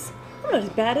 It is. I'm not as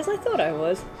bad as I thought I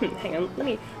was. Hang on, let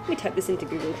me type this into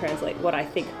Google Translate, what I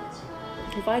think.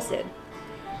 If I said,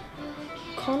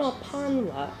 kono pan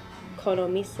wa kono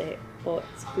mise o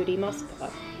tsukurimasu ka?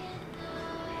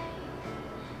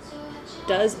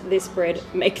 Does this bread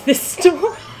make this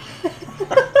store?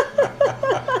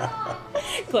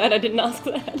 Glad I didn't ask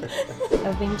that.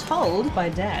 I've been told by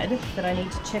Dad that I need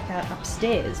to check out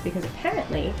upstairs because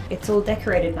apparently it's all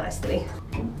decorated nicely.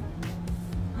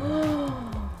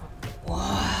 Wow.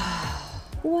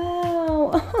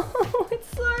 Wow. Oh, it's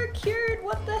so cute.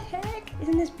 What the heck?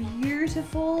 Isn't this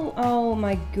beautiful? Oh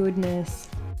my goodness.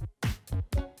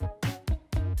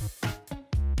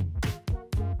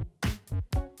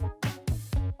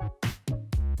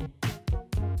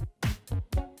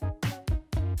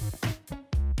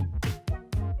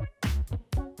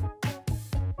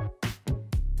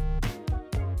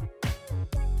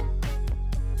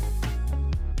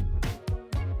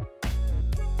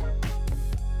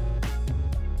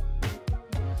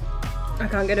 I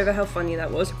can't get over how funny that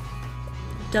was.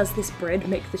 Does this bread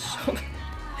make the shop?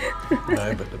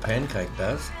 No, but the pancake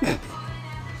does.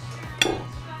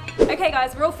 Okay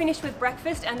guys, we're all finished with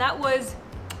breakfast and that was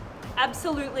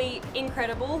absolutely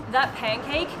incredible. That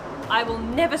pancake, I will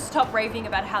never stop raving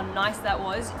about how nice that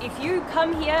was. If you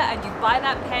come here and you buy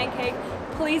that pancake,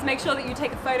 please make sure that you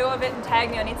take a photo of it and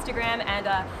tag me on Instagram and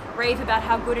rave about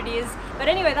how good it is. But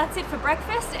anyway, that's it for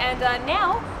breakfast and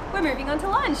now we're moving on to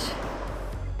lunch.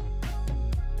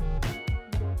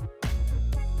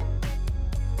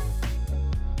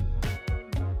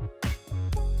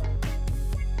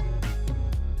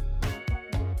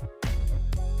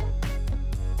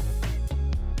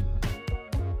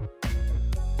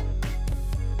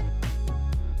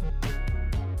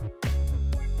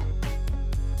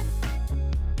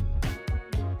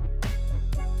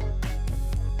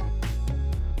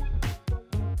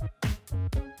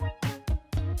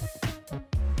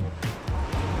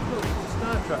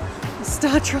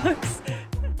 Star trucks.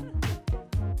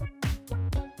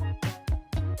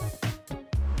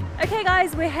 Okay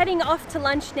guys, we're heading off to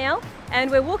lunch now and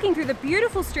we're walking through the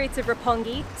beautiful streets of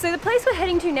Roppongi. So the place we're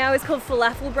heading to now is called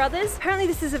Falafel Brothers. Apparently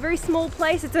this is a very small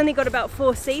place. It's only got about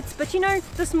 4 seats, but you know,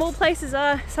 the small places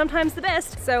are sometimes the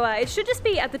best. So it should just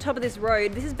be at the top of this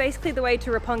road. This is basically the way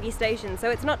to Roppongi Station, so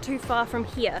it's not too far from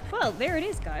here. Well, there it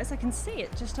is guys. I can see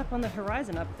it just up on the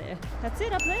horizon up there. That's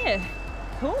it up there.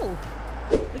 Cool.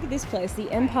 Look at this place, the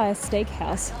Empire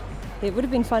Steakhouse. It would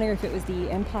have been funnier if it was the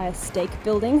Empire Steak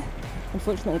Building.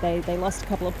 Unfortunately, they lost a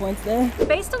couple of points there.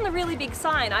 Based on the really big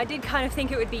sign, I did kind of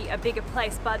think it would be a bigger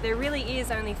place, but there really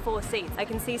is only 4 seats. I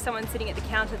can see someone sitting at the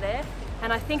counter there,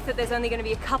 and I think that there's only going to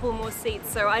be a couple more seats,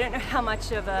 so I don't know how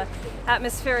much of a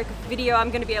atmospheric video I'm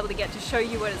going to be able to get to show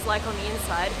you what it's like on the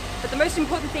inside. But the most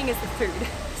important thing is the food,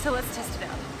 so let's test it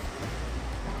out.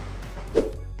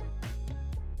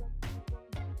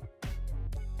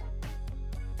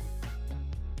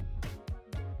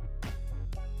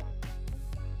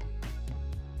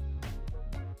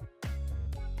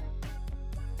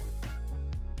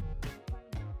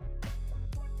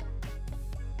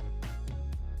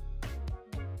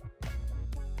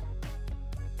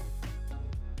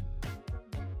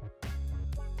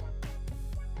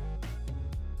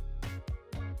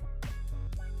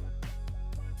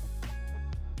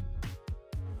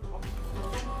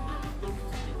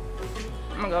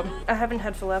 Oh my god, I haven't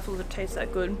had falafel that tastes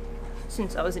that good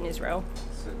since I was in Israel.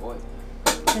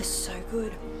 They're so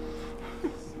good.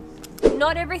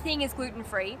 not everything is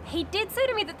gluten-free. He did say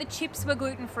to me that the chips were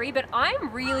gluten-free, but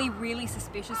I'm really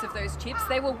suspicious of those chips.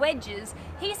 They were wedges.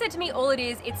 He said to me all it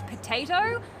is, it's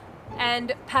potato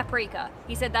and paprika.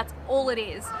 He said that's all it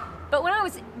is. But when I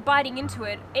was biting into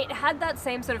it, it had that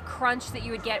same sort of crunch that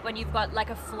you would get when you've got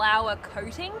like a flour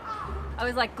coating. I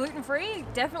was like, gluten-free?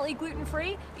 Definitely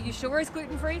gluten-free? Are you sure it's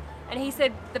gluten-free? And he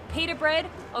said the pita bread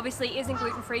obviously isn't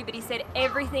gluten-free, but he said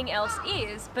everything else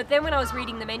is. But then when I was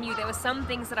reading the menu, there were some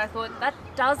things that I thought, that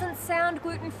doesn't sound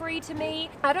gluten-free to me.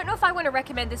 I don't know if I want to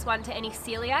recommend this one to any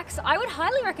celiacs. I would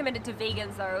highly recommend it to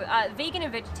vegans though. Vegan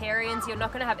and vegetarians, you're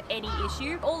not going to have any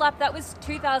issue. All up, that was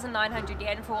 2,900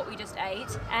 yen for what we just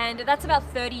ate. And that's about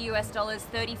 30 US dollars,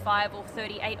 35 or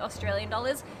 38 Australian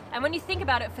dollars. And when you think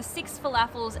about it, for 6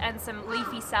 falafels and some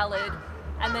leafy salad,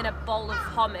 and then a bowl of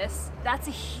hummus, that's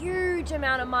a huge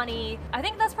amount of money. I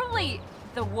think that's probably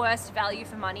the worst value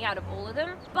for money out of all of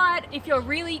them. But if you're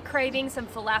really craving some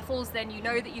falafels, then you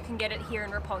know that you can get it here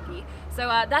in Roppongi. So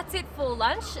that's it for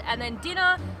lunch. And then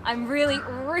dinner, I'm really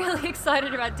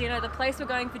excited about dinner. The place we're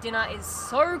going for dinner is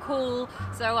so cool.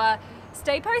 So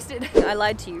stay posted. I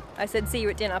lied to you. I said see you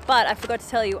at dinner, but I forgot to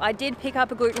tell you, I did pick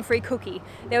up a gluten-free cookie.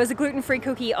 There was a gluten-free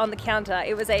cookie on the counter.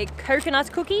 It was a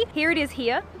coconut cookie. Here it is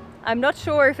here. I'm not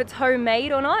sure if it's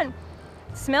homemade or not.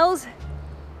 Smells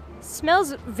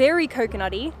very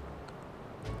coconutty.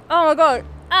 Oh my god.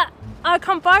 I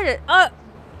can't bite it. Don't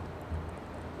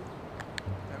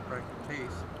break the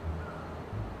teeth.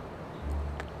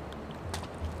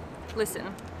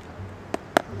 Listen.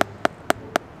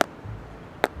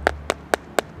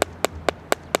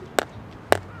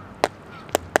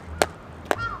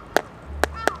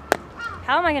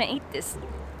 How am I gonna eat this?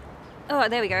 Oh,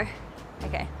 there we go.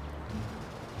 Okay.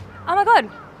 Oh my god.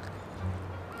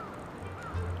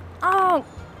 Oh.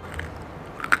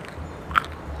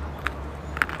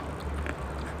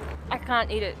 I can't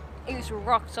eat it. It's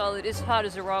rock solid, it's hard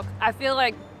as a rock. I feel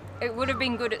like it would have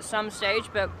been good at some stage,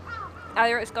 but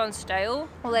either it's gone stale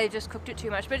or they just cooked it too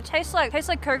much. But it tastes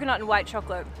like coconut and white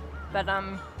chocolate. But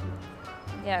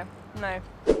yeah, no.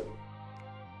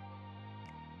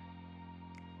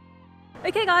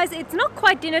 Okay guys, it's not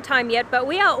quite dinner time yet, but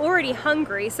we are already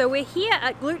hungry. So we're here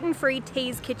at Gluten Free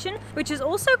Tea's Kitchen, which is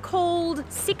also called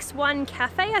 6-1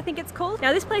 Cafe, I think it's called.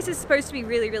 Now this place is supposed to be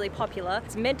really popular.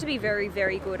 It's meant to be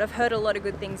very good. I've heard a lot of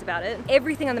good things about it.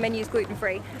 Everything on the menu is gluten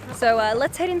free. So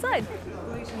let's head inside.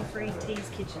 Gluten Free Tea's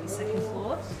Kitchen, 2nd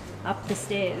floor, up the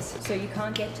stairs. So you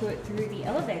can't get to it through the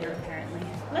elevator apparently.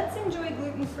 Let's enjoy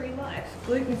gluten-free life.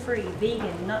 Gluten-free,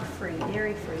 vegan, nut-free,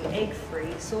 dairy-free,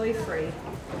 egg-free, soy-free.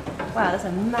 Wow, that's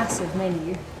a massive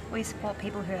menu. We support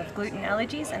people who have gluten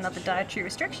allergies and other dietary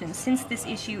restrictions. Since this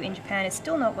issue in Japan is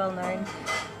still not well known,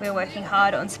 we're working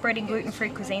hard on spreading gluten-free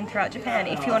cuisine throughout Japan.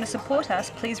 If you want to support us,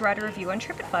 please write a review on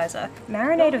TripAdvisor.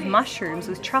 Marinade of mushrooms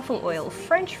with truffle oil,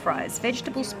 French fries,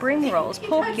 vegetable spring rolls,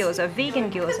 pork gyoza,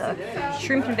 vegan gyoza,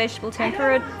 shrimp and vegetable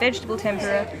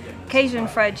tempura, Cajun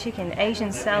fried chicken,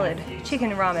 Asian salad,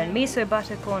 chicken ramen, miso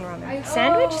butter corn ramen,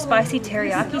 sandwich, spicy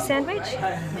teriyaki sandwich,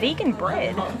 vegan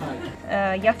bread,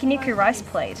 yakiniku rice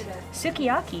plate,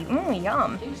 sukiyaki,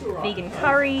 yum, vegan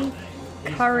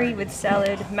curry with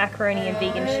salad, macaroni and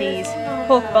vegan cheese,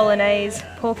 pork bolognese,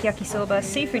 pork yakisoba,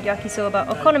 seafood yakisoba,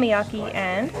 okonomiyaki,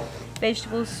 and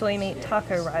vegetables, soy meat,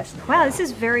 taco rice. Wow, this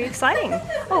is very exciting.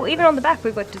 Oh, even on the back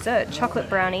we've got dessert, chocolate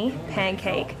brownie,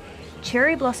 pancake,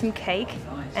 cherry blossom cake,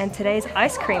 and today's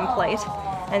ice cream plate,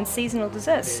 and seasonal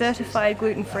desserts, certified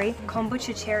gluten-free,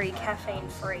 kombucha cherry,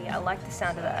 caffeine-free. I like the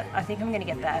sound of that. I think I'm gonna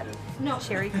get that. No.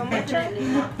 Cherry kombucha.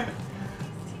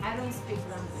 I don't speak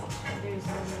language. There is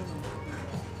no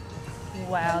meaning.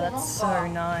 Wow, that's so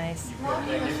nice.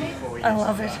 I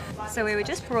love it. So we were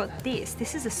just brought this.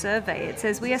 This is a survey. It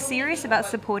says, we are serious about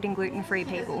supporting gluten-free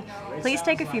people. Please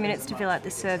take a few minutes to fill out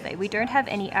this survey. We don't have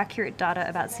any accurate data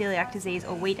about celiac disease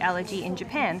or wheat allergy in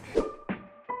Japan.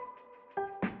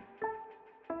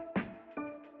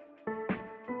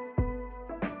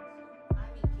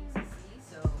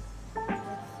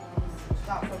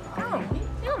 Oh,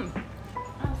 yum.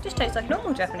 Just tastes like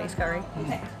normal Japanese curry.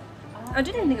 I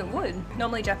didn't think it would.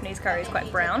 Normally Japanese curry is quite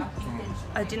brown.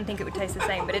 I didn't think it would taste the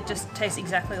same, but it just tastes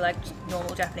exactly like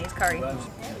normal Japanese curry.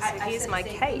 So here's my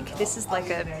cake. This is like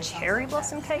a cherry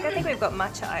blossom cake. I think we've got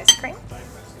matcha ice cream.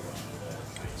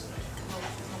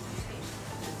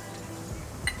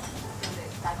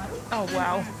 Oh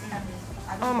wow.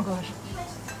 Oh my gosh.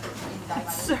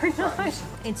 It's so nice.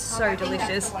 It's so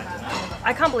delicious.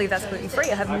 I can't believe that's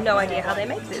gluten-free. I have no idea how they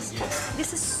make this.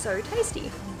 This is so tasty.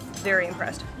 Very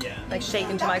impressed. Like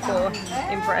shaken to my core.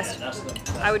 Impressed.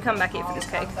 I would come back here for this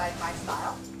cake.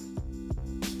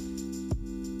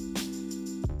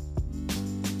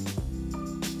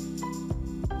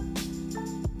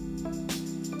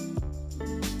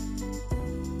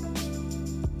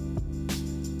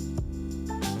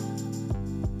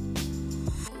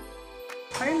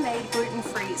 homemade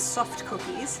gluten-free soft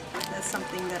cookies. That's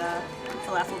something that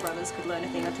Falafel Brothers could learn a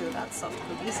thing or two about soft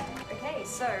cookies. Okay,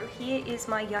 so here is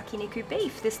my yakiniku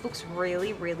beef. This looks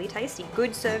really, really tasty.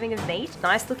 Good serving of meat,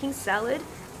 nice looking salad,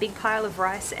 big pile of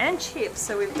rice and chips.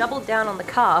 So we've doubled down on the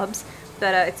carbs,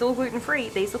 but it's all gluten-free.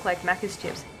 These look like Macca's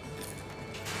chips.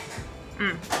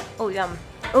 Oh, yum.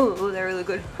 Oh, they're really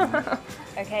good.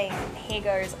 Okay, here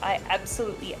goes. I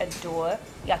absolutely adore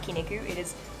yakiniku. It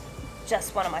is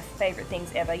just one of my favorite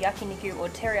things ever. Yakiniku or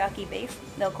teriyaki beef,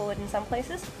 they'll call it in some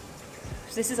places.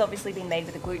 So this has obviously been made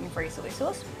with a gluten-free soy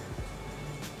sauce.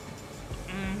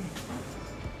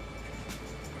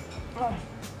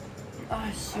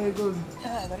 Oh, so good.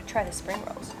 Oh, I've got to try the spring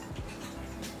rolls.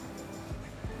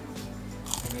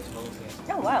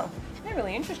 Oh wow, they're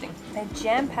really interesting. They're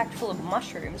jam-packed full of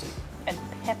mushrooms and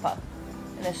pepper,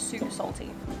 and they're super salty.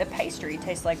 The pastry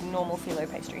tastes like normal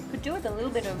phyllo pastry. Could do with a little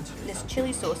bit of this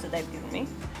chili sauce that they've given me.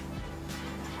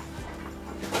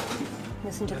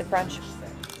 Listen to the crunch.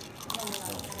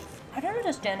 I don't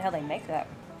understand how they make that.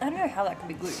 I don't know how that can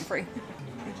be gluten-free.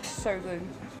 It's so good.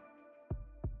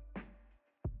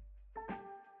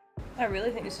 I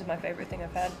really think this is my favorite thing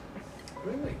I've had.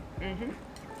 Really? Mm-hmm.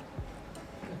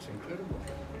 That's incredible.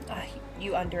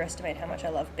 You underestimate how much I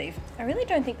love beef. I really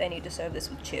don't think they need to serve this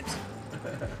with chips.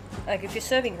 Like, if you're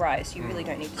serving rice, you really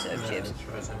don't need to serve chips. That's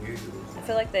right, it's unusual. I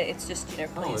feel like it's just, you know,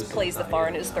 please the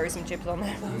foreigners, throw some chips on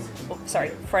there. Oh, sorry,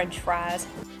 French fries.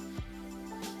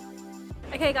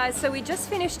 Okay guys, so we just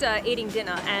finished eating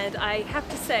dinner, and I have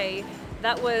to say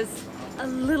that was a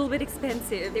little bit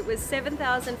expensive. It was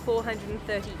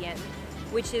 7,430 yen,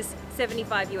 which is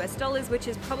 75 US dollars, which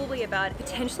is probably about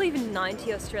potentially even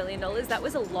 90 Australian dollars. That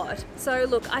was a lot. So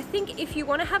look, I think if you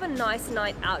want to have a nice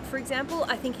night out, for example,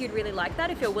 I think you'd really like that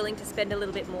if you're willing to spend a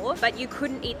little bit more, but you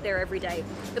couldn't eat there every day.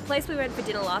 The place we went for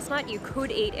dinner last night, you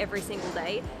could eat every single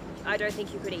day. I don't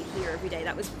think you could eat here every day.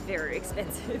 That was very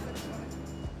expensive.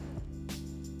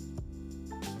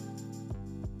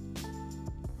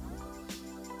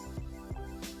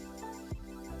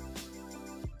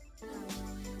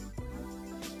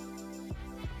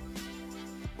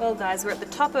 Well guys, we're at the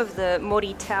top of the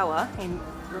Mori Tower in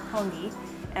Roppongi,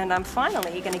 and I'm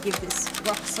finally going to give this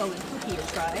rock solid cookie a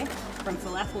try from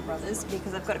Falafel Brothers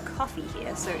because I've got a coffee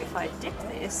here, so if I dip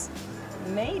this,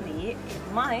 maybe it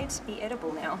might be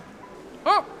edible now.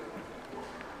 Oh!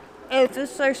 It's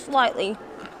just so slightly.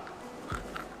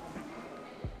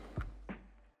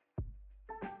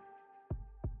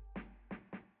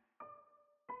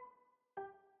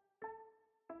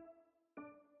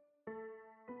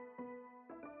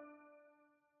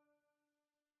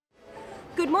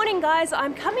 Good morning guys,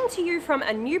 I'm coming to you from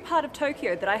a new part of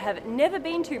Tokyo that I have never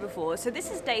been to before. So this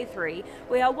is day 3.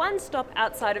 We are one stop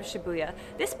outside of Shibuya.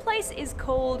 This place is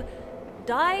called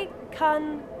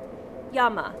Daikanyama,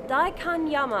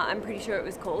 I'm pretty sure it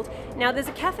was called. Now there's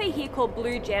a cafe here called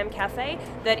Blue Jam Cafe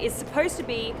that is supposed to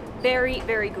be very,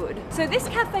 very good. So this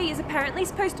cafe is apparently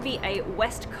supposed to be a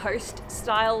West Coast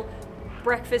style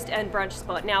breakfast and brunch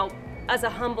spot. Now, as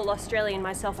a humble Australian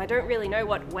myself, I don't really know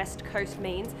what West Coast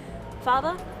means.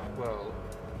 Father? Well,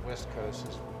 West Coast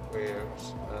is where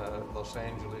Los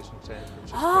Angeles and San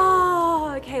Francisco.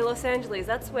 Oh, okay, Los Angeles.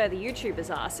 That's where the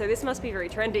YouTubers are, so this must be very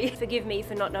trendy. Forgive me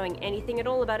for not knowing anything at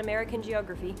all about American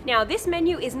geography. Now, this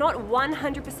menu is not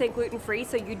 100% gluten-free,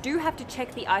 so you do have to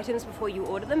check the items before you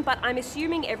order them, but I'm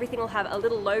assuming everything will have a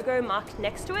little logo marked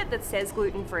next to it that says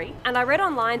gluten-free. And I read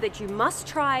online that you must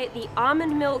try the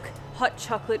almond milk hot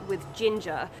chocolate with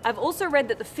ginger. I've also read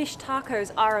that the fish tacos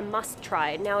are a must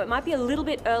try. Now, it might be a little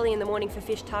bit early in the morning for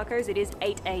fish tacos. It is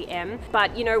 8 AM,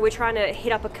 but you know, we're trying to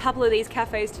hit up a couple of these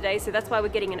cafes today, so that's why we're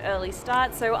getting an early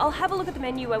start. So I'll have a look at the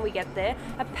menu when we get there.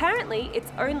 Apparently,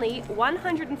 it's only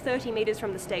 130 meters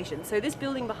from the station. So this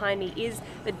building behind me is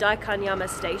the Daikanyama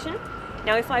station.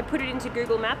 Now, if I put it into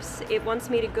Google Maps, it wants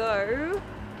me to go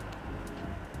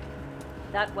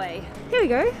that way. Here we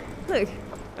go. Look.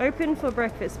 Open for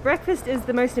breakfast. Breakfast is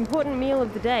the most important meal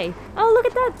of the day. Oh, look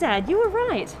at that, Dad. You were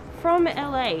right. From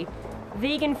LA.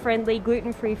 Vegan friendly,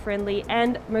 gluten-free friendly,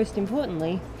 and most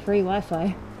importantly, free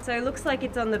Wi-Fi. So it looks like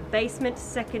it's on the basement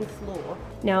 2nd floor.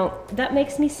 Now, that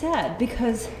makes me sad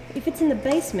because if it's in the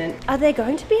basement, are there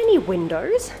going to be any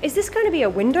windows? Is this going to be a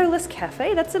windowless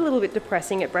cafe? That's a little bit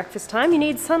depressing at breakfast time. You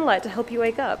need sunlight to help you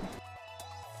wake up.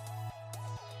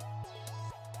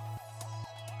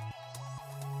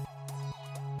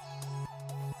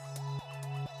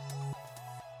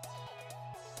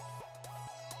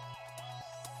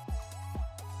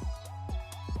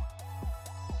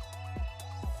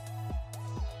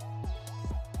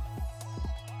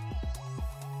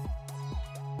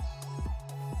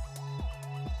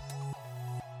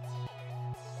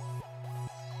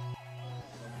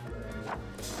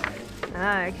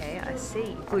 Ah, okay, I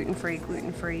see. Gluten-free,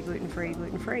 gluten-free, gluten-free,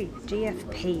 gluten-free.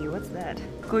 GFP, what's that?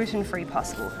 Gluten-free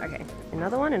possible. Okay.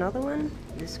 Another one,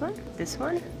 this one,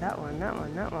 that one, that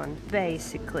one, that one.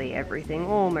 Basically everything,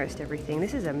 almost everything.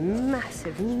 This is a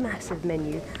massive, massive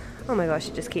menu. Oh my gosh,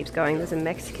 it just keeps going. There's a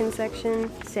Mexican section,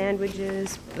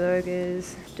 sandwiches,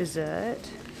 burgers,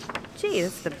 dessert. Gee,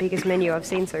 that's the biggest menu I've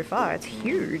seen so far. It's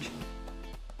huge.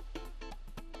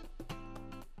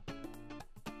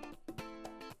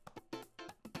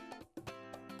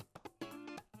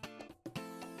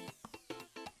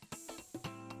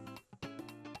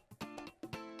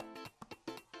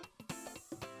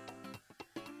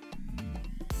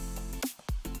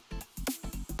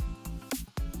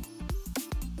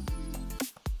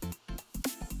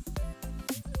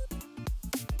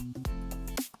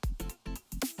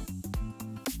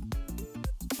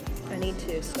 I need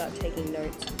to start taking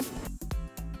notes.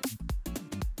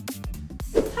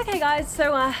 Okay guys,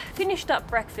 so finished up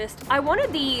breakfast. I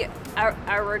wanted the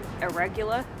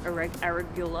irregular,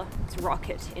 it's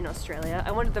rocket in Australia.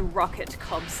 I wanted the rocket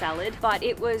Cobb salad, but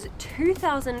it was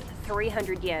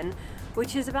 2,300 yen,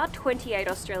 which is about 28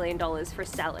 Australian dollars for a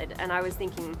salad. And I was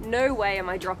thinking, no way am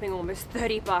I dropping almost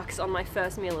 30 bucks on my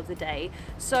first meal of the day.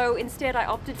 So instead I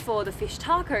opted for the fish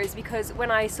tacos because when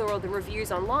I saw all the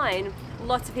reviews online,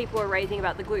 lots of people were raving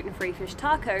about the gluten-free fish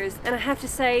tacos. And I have to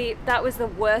say, that was the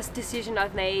worst decision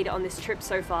I've made on this trip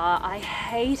so far. I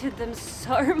hated them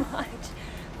so much.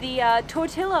 The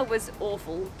tortilla was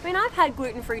awful. I mean, I've had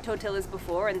gluten-free tortillas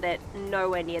before and they're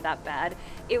nowhere near that bad.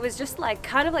 It was just like,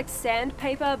 kind of like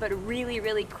sandpaper, but really,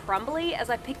 really crumbly. As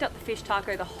I picked up the fish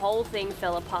taco, the whole thing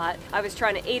fell apart. I was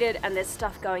trying to eat it and there's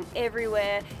stuff going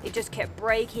everywhere. It just kept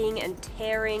breaking and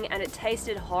tearing and it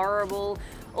tasted horrible.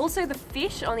 Also, the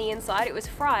fish on the inside, it was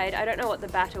fried. I don't know what the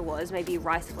batter was, maybe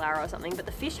rice flour or something, but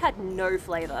the fish had no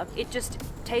flavor. It just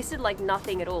tasted like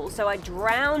nothing at all. So I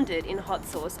drowned it in hot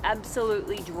sauce,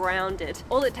 absolutely drowned it.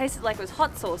 All it tasted like was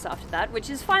hot sauce after that, which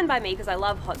is fine by me because I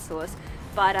love hot sauce.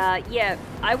 But yeah,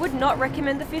 I would not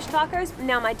recommend the fish tacos.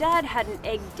 Now my dad had an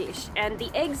egg dish and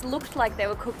the eggs looked like they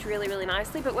were cooked really, really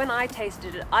nicely, but when I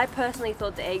tasted it, I personally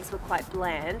thought the eggs were quite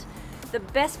bland. The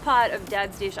best part of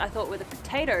Dad's dish I thought were the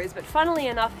potatoes, but funnily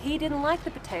enough, he didn't like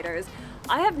the potatoes.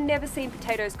 I have never seen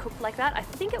potatoes cooked like that. I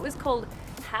think it was called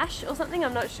hash or something,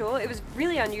 I'm not sure. It was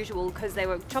really unusual because they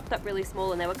were chopped up really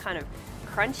small and they were kind of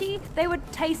crunchy. They were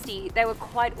tasty, they were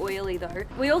quite oily though.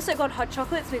 We also got hot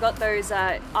chocolates. We got those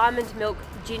almond milk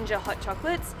ginger hot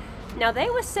chocolates. Now they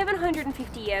were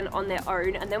 750 yen on their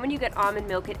own, and then when you get almond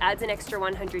milk it adds an extra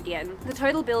 100 yen. The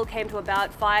total bill came to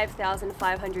about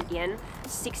 5,500 yen,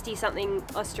 60 something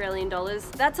Australian dollars.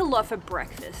 That's a lot for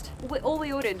breakfast. We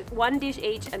ordered one dish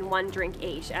each and one drink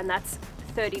each, and that's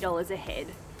 $30 a head,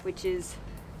 which is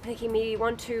making me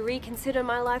want to reconsider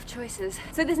my life choices.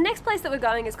 So this next place that we're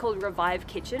going is called Revive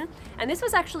Kitchen, and this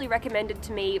was actually recommended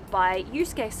to me by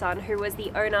Yusuke-san, who was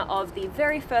the owner of the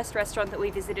very first restaurant that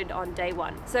we visited on day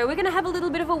one. So we're gonna have a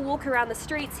little bit of a walk around the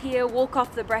streets here, walk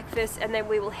off the breakfast, and then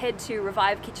we will head to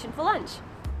Revive Kitchen for lunch.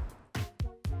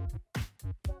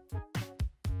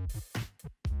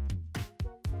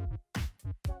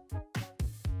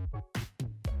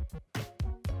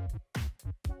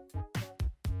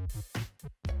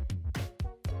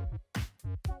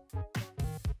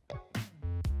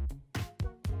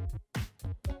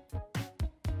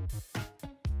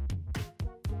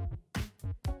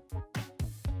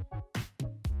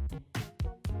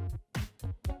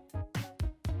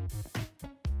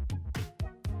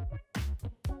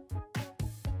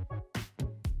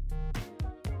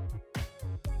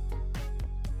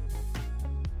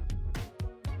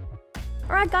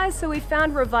 Alright guys, so we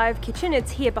found Revive Kitchen.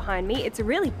 It's here behind me. It's a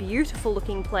really beautiful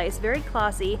looking place, very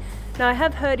classy. Now I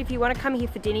have heard if you want to come here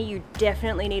for dinner, you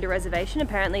definitely need a reservation.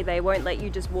 Apparently they won't let you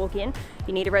just walk in.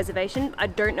 You need a reservation. I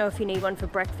don't know if you need one for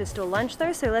breakfast or lunch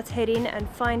though, so let's head in and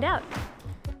find out.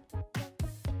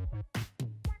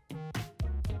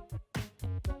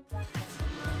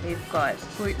 We've got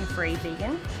gluten-free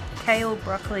vegan, kale,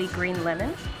 broccoli, green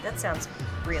lemon. That sounds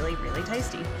really, really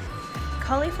tasty.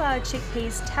 Cauliflower,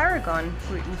 chickpeas, tarragon,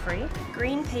 gluten-free,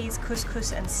 green peas,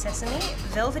 couscous and sesame,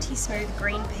 velvety smooth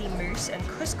green pea mousse and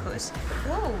couscous,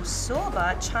 ooh,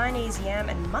 soba, Chinese yam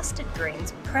and mustard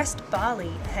greens, pressed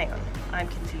barley. Hang on, I'm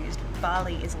confused.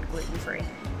 Barley isn't gluten-free.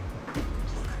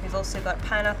 We've also got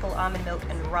pineapple, almond milk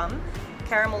and rum,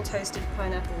 caramel toasted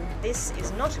pineapple. This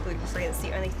is not gluten-free, that's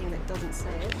the only thing that doesn't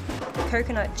say it.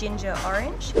 Coconut, ginger,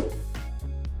 orange.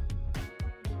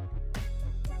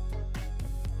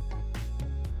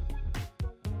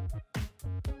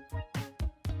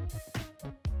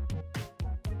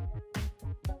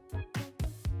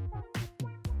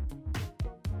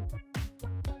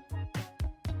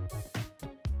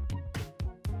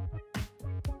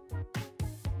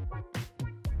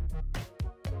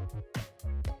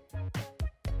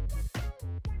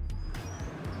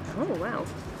 Oh, wow.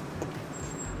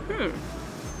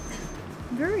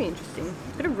 Very interesting.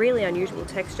 It's got a really unusual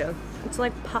texture. It's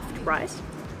like puffed rice.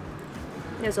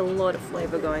 There's a lot of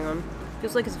flavour going on.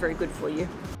 Feels like it's very good for you.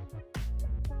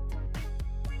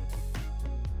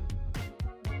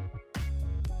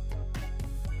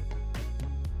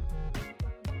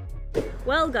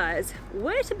 Well guys,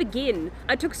 where to begin?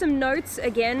 I took some notes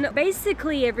again.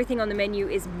 Basically everything on the menu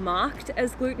is marked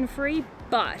as gluten-free,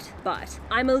 but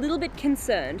I'm a little bit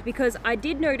concerned because I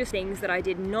did notice things that I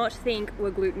did not think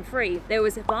were gluten-free. There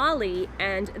was barley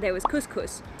and there was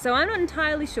couscous. So I'm not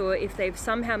entirely sure if they've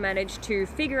somehow managed to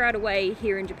figure out a way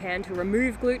here in Japan to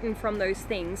remove gluten from those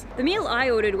things. The meal I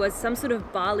ordered was some sort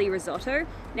of barley risotto.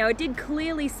 Now it did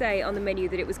clearly say on the menu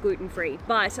that it was gluten-free,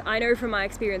 but I know from my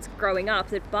experience growing up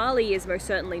that barley is most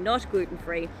certainly not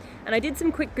gluten-free. And I did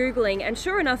some quick Googling, and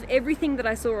sure enough, everything that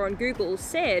I saw on Google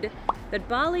said that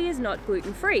barley is not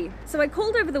gluten-free. So I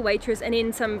called over the waitress, and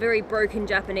in some very broken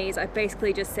Japanese, I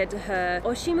basically just said to her,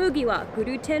 "Oshimugi wa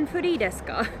gluten-free desu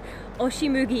ka?"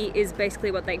 Oshimugi is basically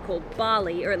what they call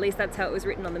barley, or at least that's how it was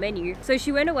written on the menu. So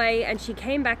she went away and she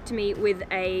came back to me with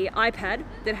an iPad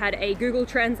that had a Google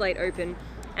Translate open,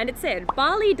 and it said,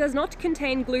 "Barley does not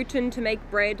contain gluten to make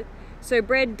bread, so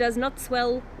bread does not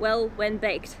swell well when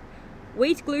baked.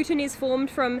 Wheat gluten is formed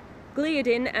from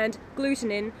gliadin and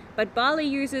glutenin, but barley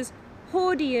uses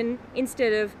hordein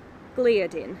instead of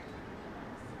gliadin."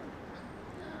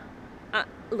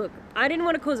 Look, I didn't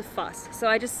want to cause a fuss, so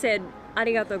I just said,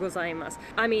 "Arigatou gozaimasu."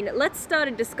 I mean, let's start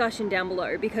a discussion down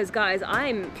below, because guys,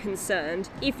 I'm concerned.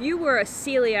 If you were a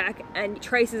celiac and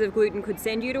traces of gluten could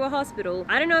send you to a hospital,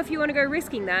 I don't know if you want to go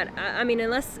risking that. I mean,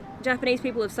 unless Japanese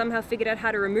people have somehow figured out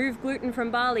how to remove gluten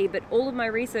from barley, but all of my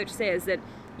research says that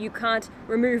you can't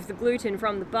remove the gluten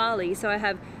from the barley, so I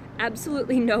have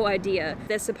absolutely no idea.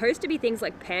 There's supposed to be things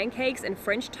like pancakes and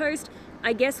French toast.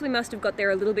 I guess we must have got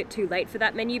there a little bit too late for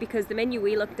that menu, because the menu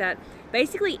we looked at,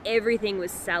 basically everything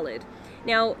was salad.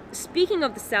 Now, speaking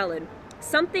of the salad,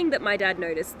 something that my dad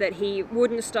noticed that he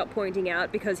wouldn't stop pointing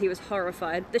out because he was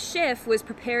horrified. The chef was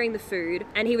preparing the food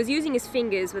and he was using his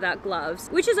fingers without gloves,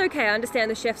 which is okay. I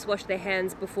understand the chefs wash their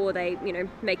hands before they,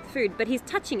 make the food, but he's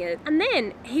touching it. And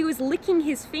then he was licking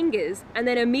his fingers and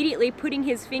then immediately putting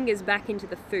his fingers back into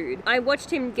the food. I watched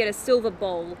him get a silver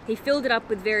bowl. He filled it up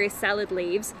with various salad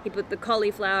leaves. He put the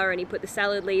cauliflower and he put the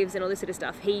salad leaves and all this sort of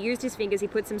stuff. He used his fingers, he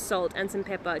put some salt and some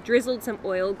pepper, drizzled some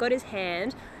oil, got his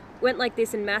hand, went like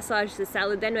this and massaged the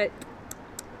salad, then went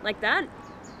like that,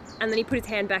 and then he put his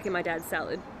hand back in my dad's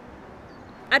salad.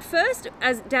 At first,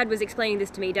 as Dad was explaining this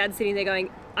to me, Dad's sitting there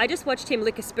going, "I just watched him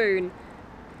lick a spoon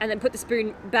and then put the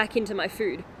spoon back into my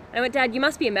food." And I went, "Dad, you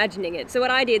must be imagining it." So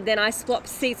what I did, then I swapped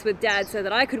seats with Dad so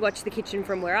that I could watch the kitchen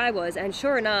from where I was, and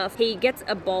sure enough, he gets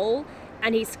a bowl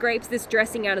and he scrapes this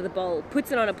dressing out of the bowl,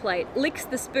 puts it on a plate, licks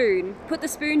the spoon, put the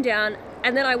spoon down,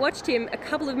 and then I watched him a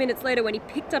couple of minutes later when he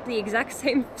picked up the exact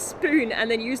same spoon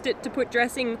and then used it to put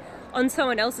dressing on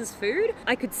someone else's food.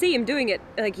 I could see him doing it,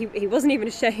 like he wasn't even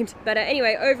ashamed. But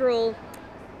anyway, overall,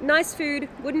 nice food,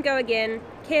 wouldn't go again.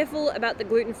 Careful about the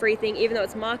gluten-free thing, even though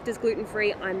it's marked as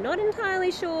gluten-free, I'm not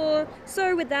entirely sure.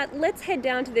 So with that, let's head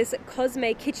down to this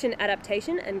Cosme kitchen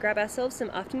adaptation and grab ourselves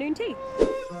some afternoon tea.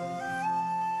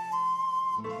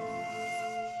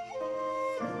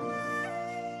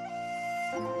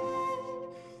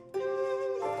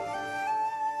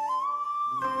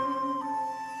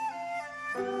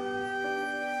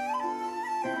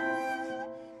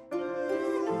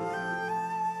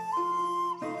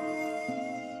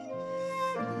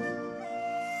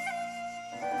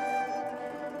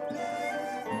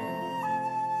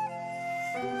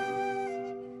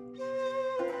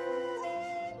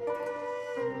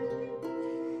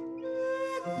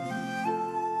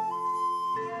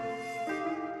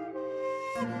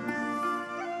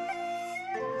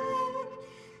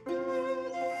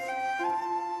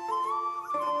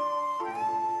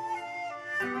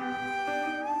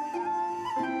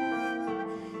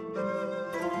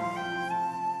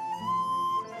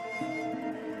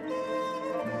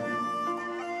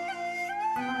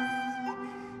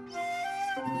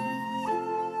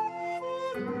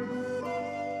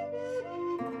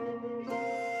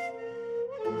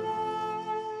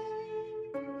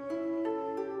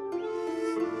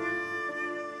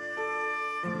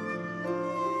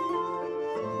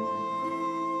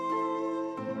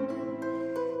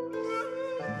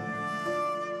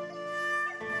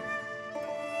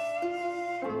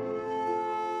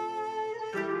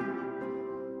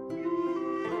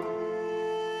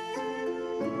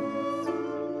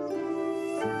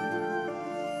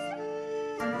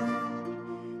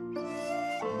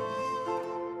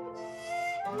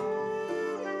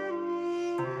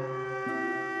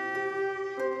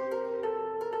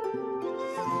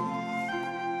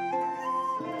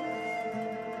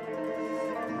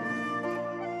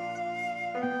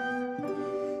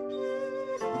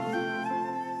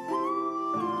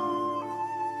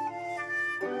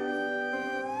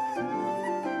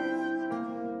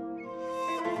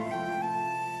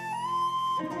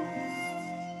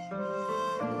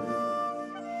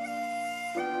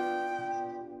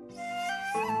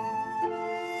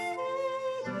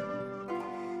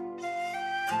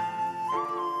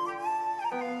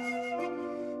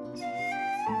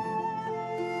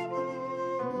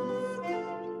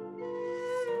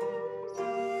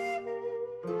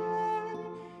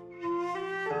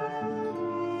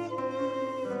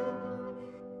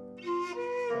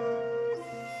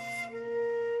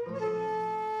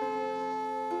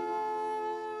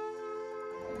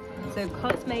 So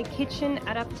Cosme Kitchen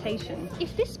Adaptation.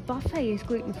 If this buffet is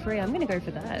gluten-free, I'm gonna go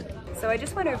for that. So I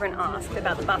just went over and asked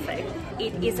about the buffet.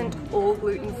 It isn't all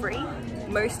gluten-free.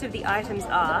 Most of the items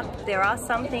are. There are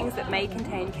some things that may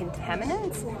contain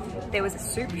contaminants. There was a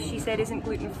soup she said isn't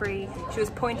gluten-free. She was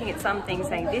pointing at some things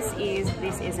saying this is,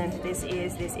 this isn't, this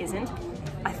is, this isn't.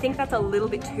 I think that's a little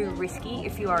bit too risky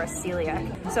if you are a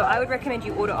celiac. So I would recommend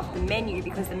you order off the menu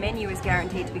because the menu is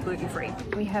guaranteed to be gluten-free.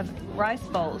 We have rice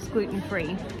bowls,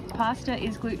 gluten-free. Pasta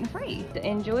is gluten-free.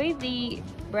 Enjoy the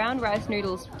brown rice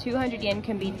noodles. 200 yen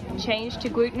can be changed to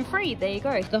gluten-free. There you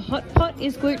go. The hot pot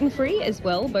is gluten-free as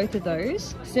well, both of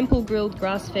those. Simple grilled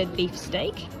grass-fed beef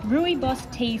steak. Rui Boss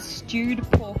tea stewed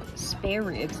pork spare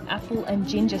ribs, apple and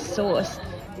ginger sauce.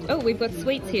 Oh, we've got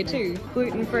sweets here too.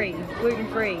 Gluten-free,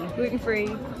 gluten-free, gluten-free,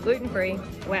 gluten-free.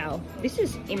 Wow, this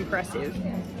is impressive.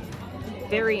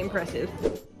 Very impressive.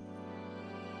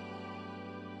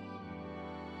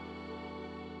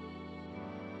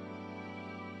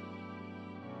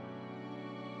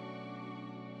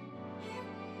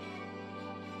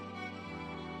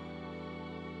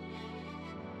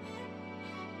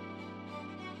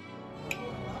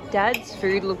 Dad's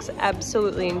food looks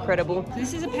absolutely incredible.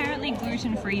 This is apparently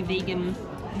gluten-free vegan,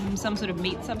 some sort of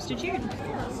meat substitute.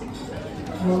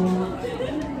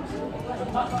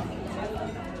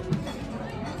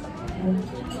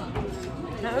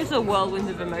 That was a whirlwind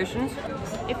of emotions.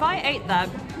 If I ate that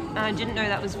and I didn't know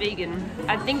that was vegan,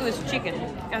 I'd think it was chicken.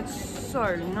 That's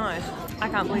so nice. I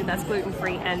can't believe that's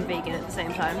gluten-free and vegan at the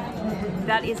same time.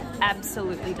 That is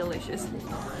absolutely delicious.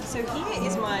 So here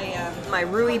is my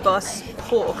Rui Boss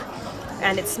pork,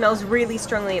 and it smells really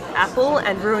strongly of apple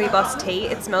and Rui Boss tea.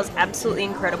 It smells absolutely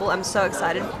incredible. I'm so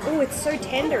excited. Oh, it's so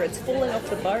tender. It's falling off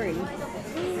the bone.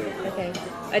 Okay.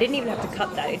 I didn't even have to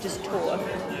cut that. It just tore.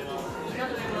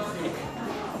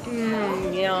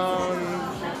 Yum.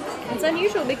 It's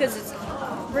unusual because it's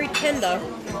very tender,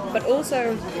 but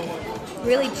also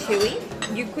really chewy.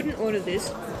 You couldn't order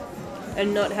this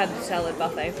and not have the salad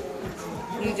buffet.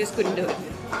 You just couldn't do it.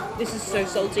 This is so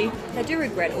salty. I do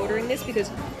regret ordering this because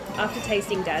after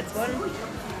tasting Dad's one,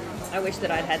 I wish that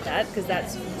I'd had that because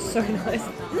that's so nice.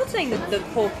 I'm not saying that the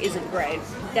pork isn't great.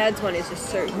 Dad's one is just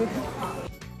so good.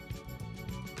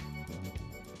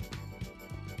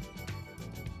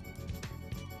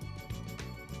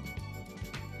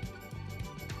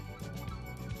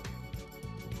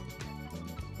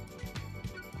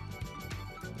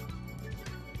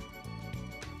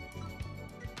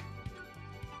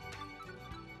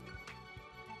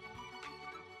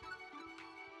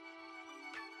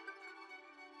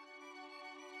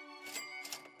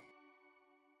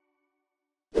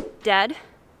 Dad,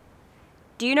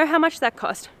 do you know how much that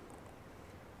cost?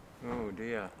 Oh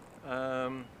dear.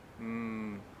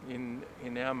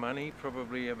 In our money,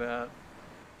 probably about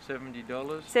 $70.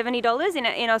 $70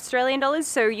 in Australian dollars,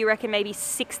 so you reckon maybe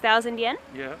 6,000 yen?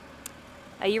 Yeah.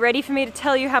 Are you ready for me to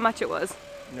tell you how much it was?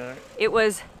 No. It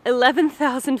was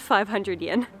 11,500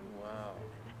 yen. Wow.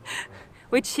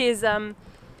 Which is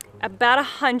about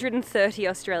 130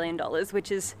 Australian dollars,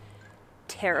 which is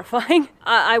terrifying.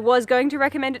 I was going to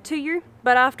recommend it to you,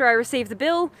 but after I received the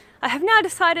bill, I have now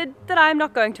decided that I'm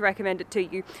not going to recommend it to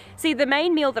you. See, the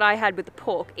main meal that I had with the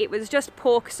pork, it was just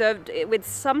pork served with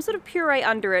some sort of puree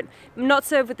under it, not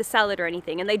served with the salad or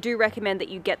anything, and they do recommend that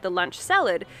you get the lunch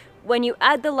salad. When you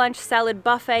add the lunch salad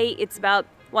buffet, it's about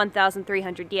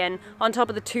 1,300 yen on top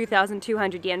of the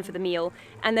 2,200 yen for the meal,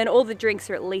 and then all the drinks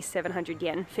are at least 700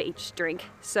 yen for each drink.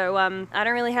 So I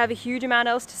don't really have a huge amount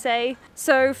else to say.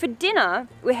 So for dinner,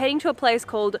 we're heading to a place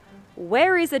called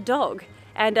Where is a Dog?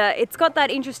 And it's got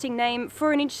that interesting name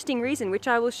for an interesting reason, which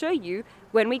I will show you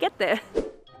when we get there.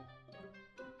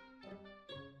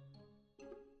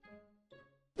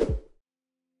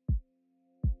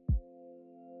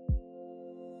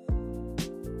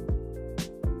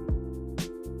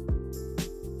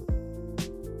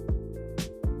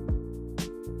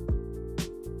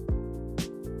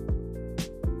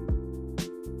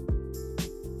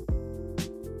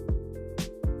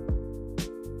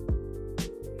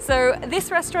 So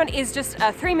this restaurant is just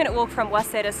a 3-minute walk from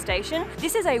Waseda station.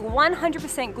 This is a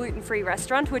 100% gluten-free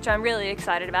restaurant, which I'm really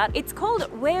excited about. It's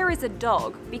called Where is a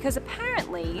Dog? Because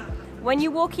apparently when you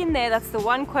walk in there, that's the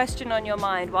one question on your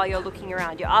mind while you're looking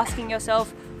around. You're asking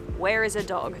yourself, where is a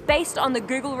dog? Based on the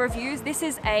Google reviews, this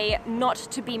is a not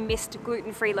to be missed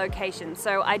gluten-free location,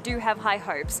 so I do have high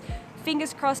hopes.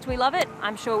 Fingers crossed we love it.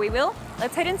 I'm sure we will.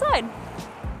 Let's head inside.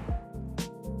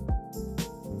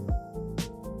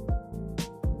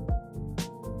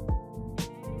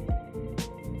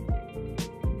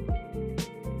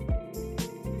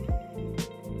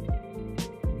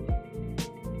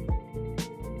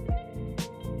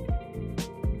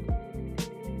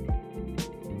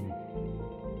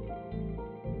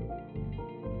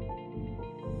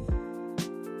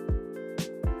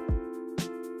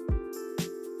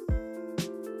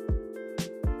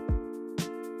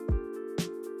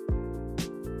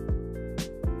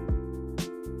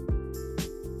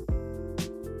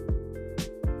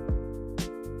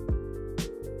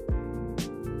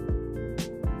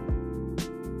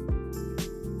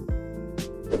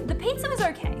 was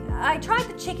okay. I tried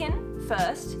the chicken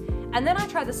first, and then I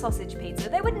tried the sausage pizza.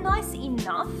 They were nice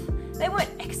enough. They weren't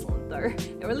excellent though.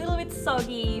 They were a little bit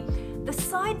soggy. The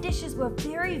side dishes were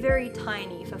very, very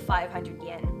tiny for 500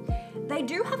 yen. They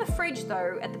do have a fridge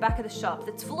though at the back of the shop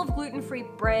that's full of gluten-free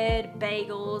bread,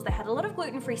 bagels. They had a lot of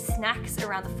gluten-free snacks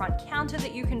around the front counter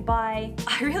that you can buy.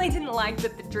 I really didn't like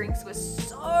that the drinks were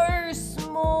so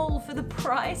small for the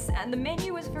price and the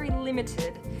menu was very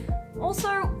limited.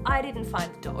 Also, I didn't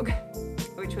find the dog,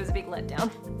 which was a big letdown.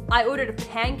 I ordered a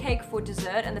pancake for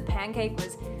dessert and the pancake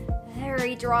was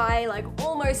very dry, like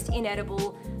almost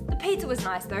inedible. The pizza was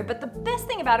nice though, but the best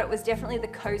thing about it was definitely the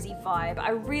cozy vibe. I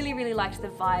really, really liked the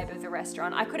vibe of the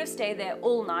restaurant. I could have stayed there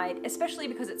all night, especially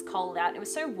because it's cold out. It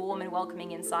was so warm and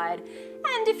welcoming inside.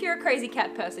 And if you're a crazy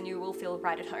cat person, you will feel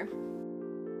right at home.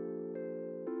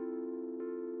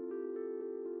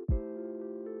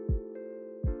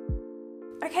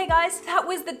 Okay guys, that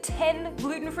was the 10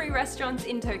 gluten-free restaurants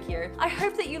in Tokyo. I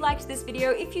hope that you liked this video.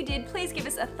 If you did, please give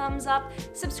us a thumbs up.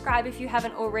 Subscribe if you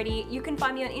haven't already. You can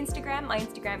find me on Instagram. My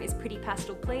Instagram is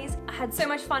prettypastelplease. I had so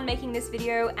much fun making this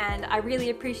video and I really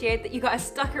appreciate that you guys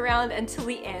stuck around until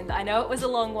the end. I know it was a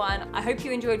long one. I hope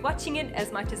you enjoyed watching it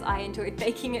as much as I enjoyed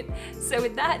making it. So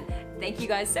with that, thank you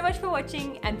guys so much for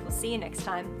watching and we'll see you next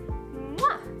time.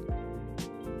 Mwah!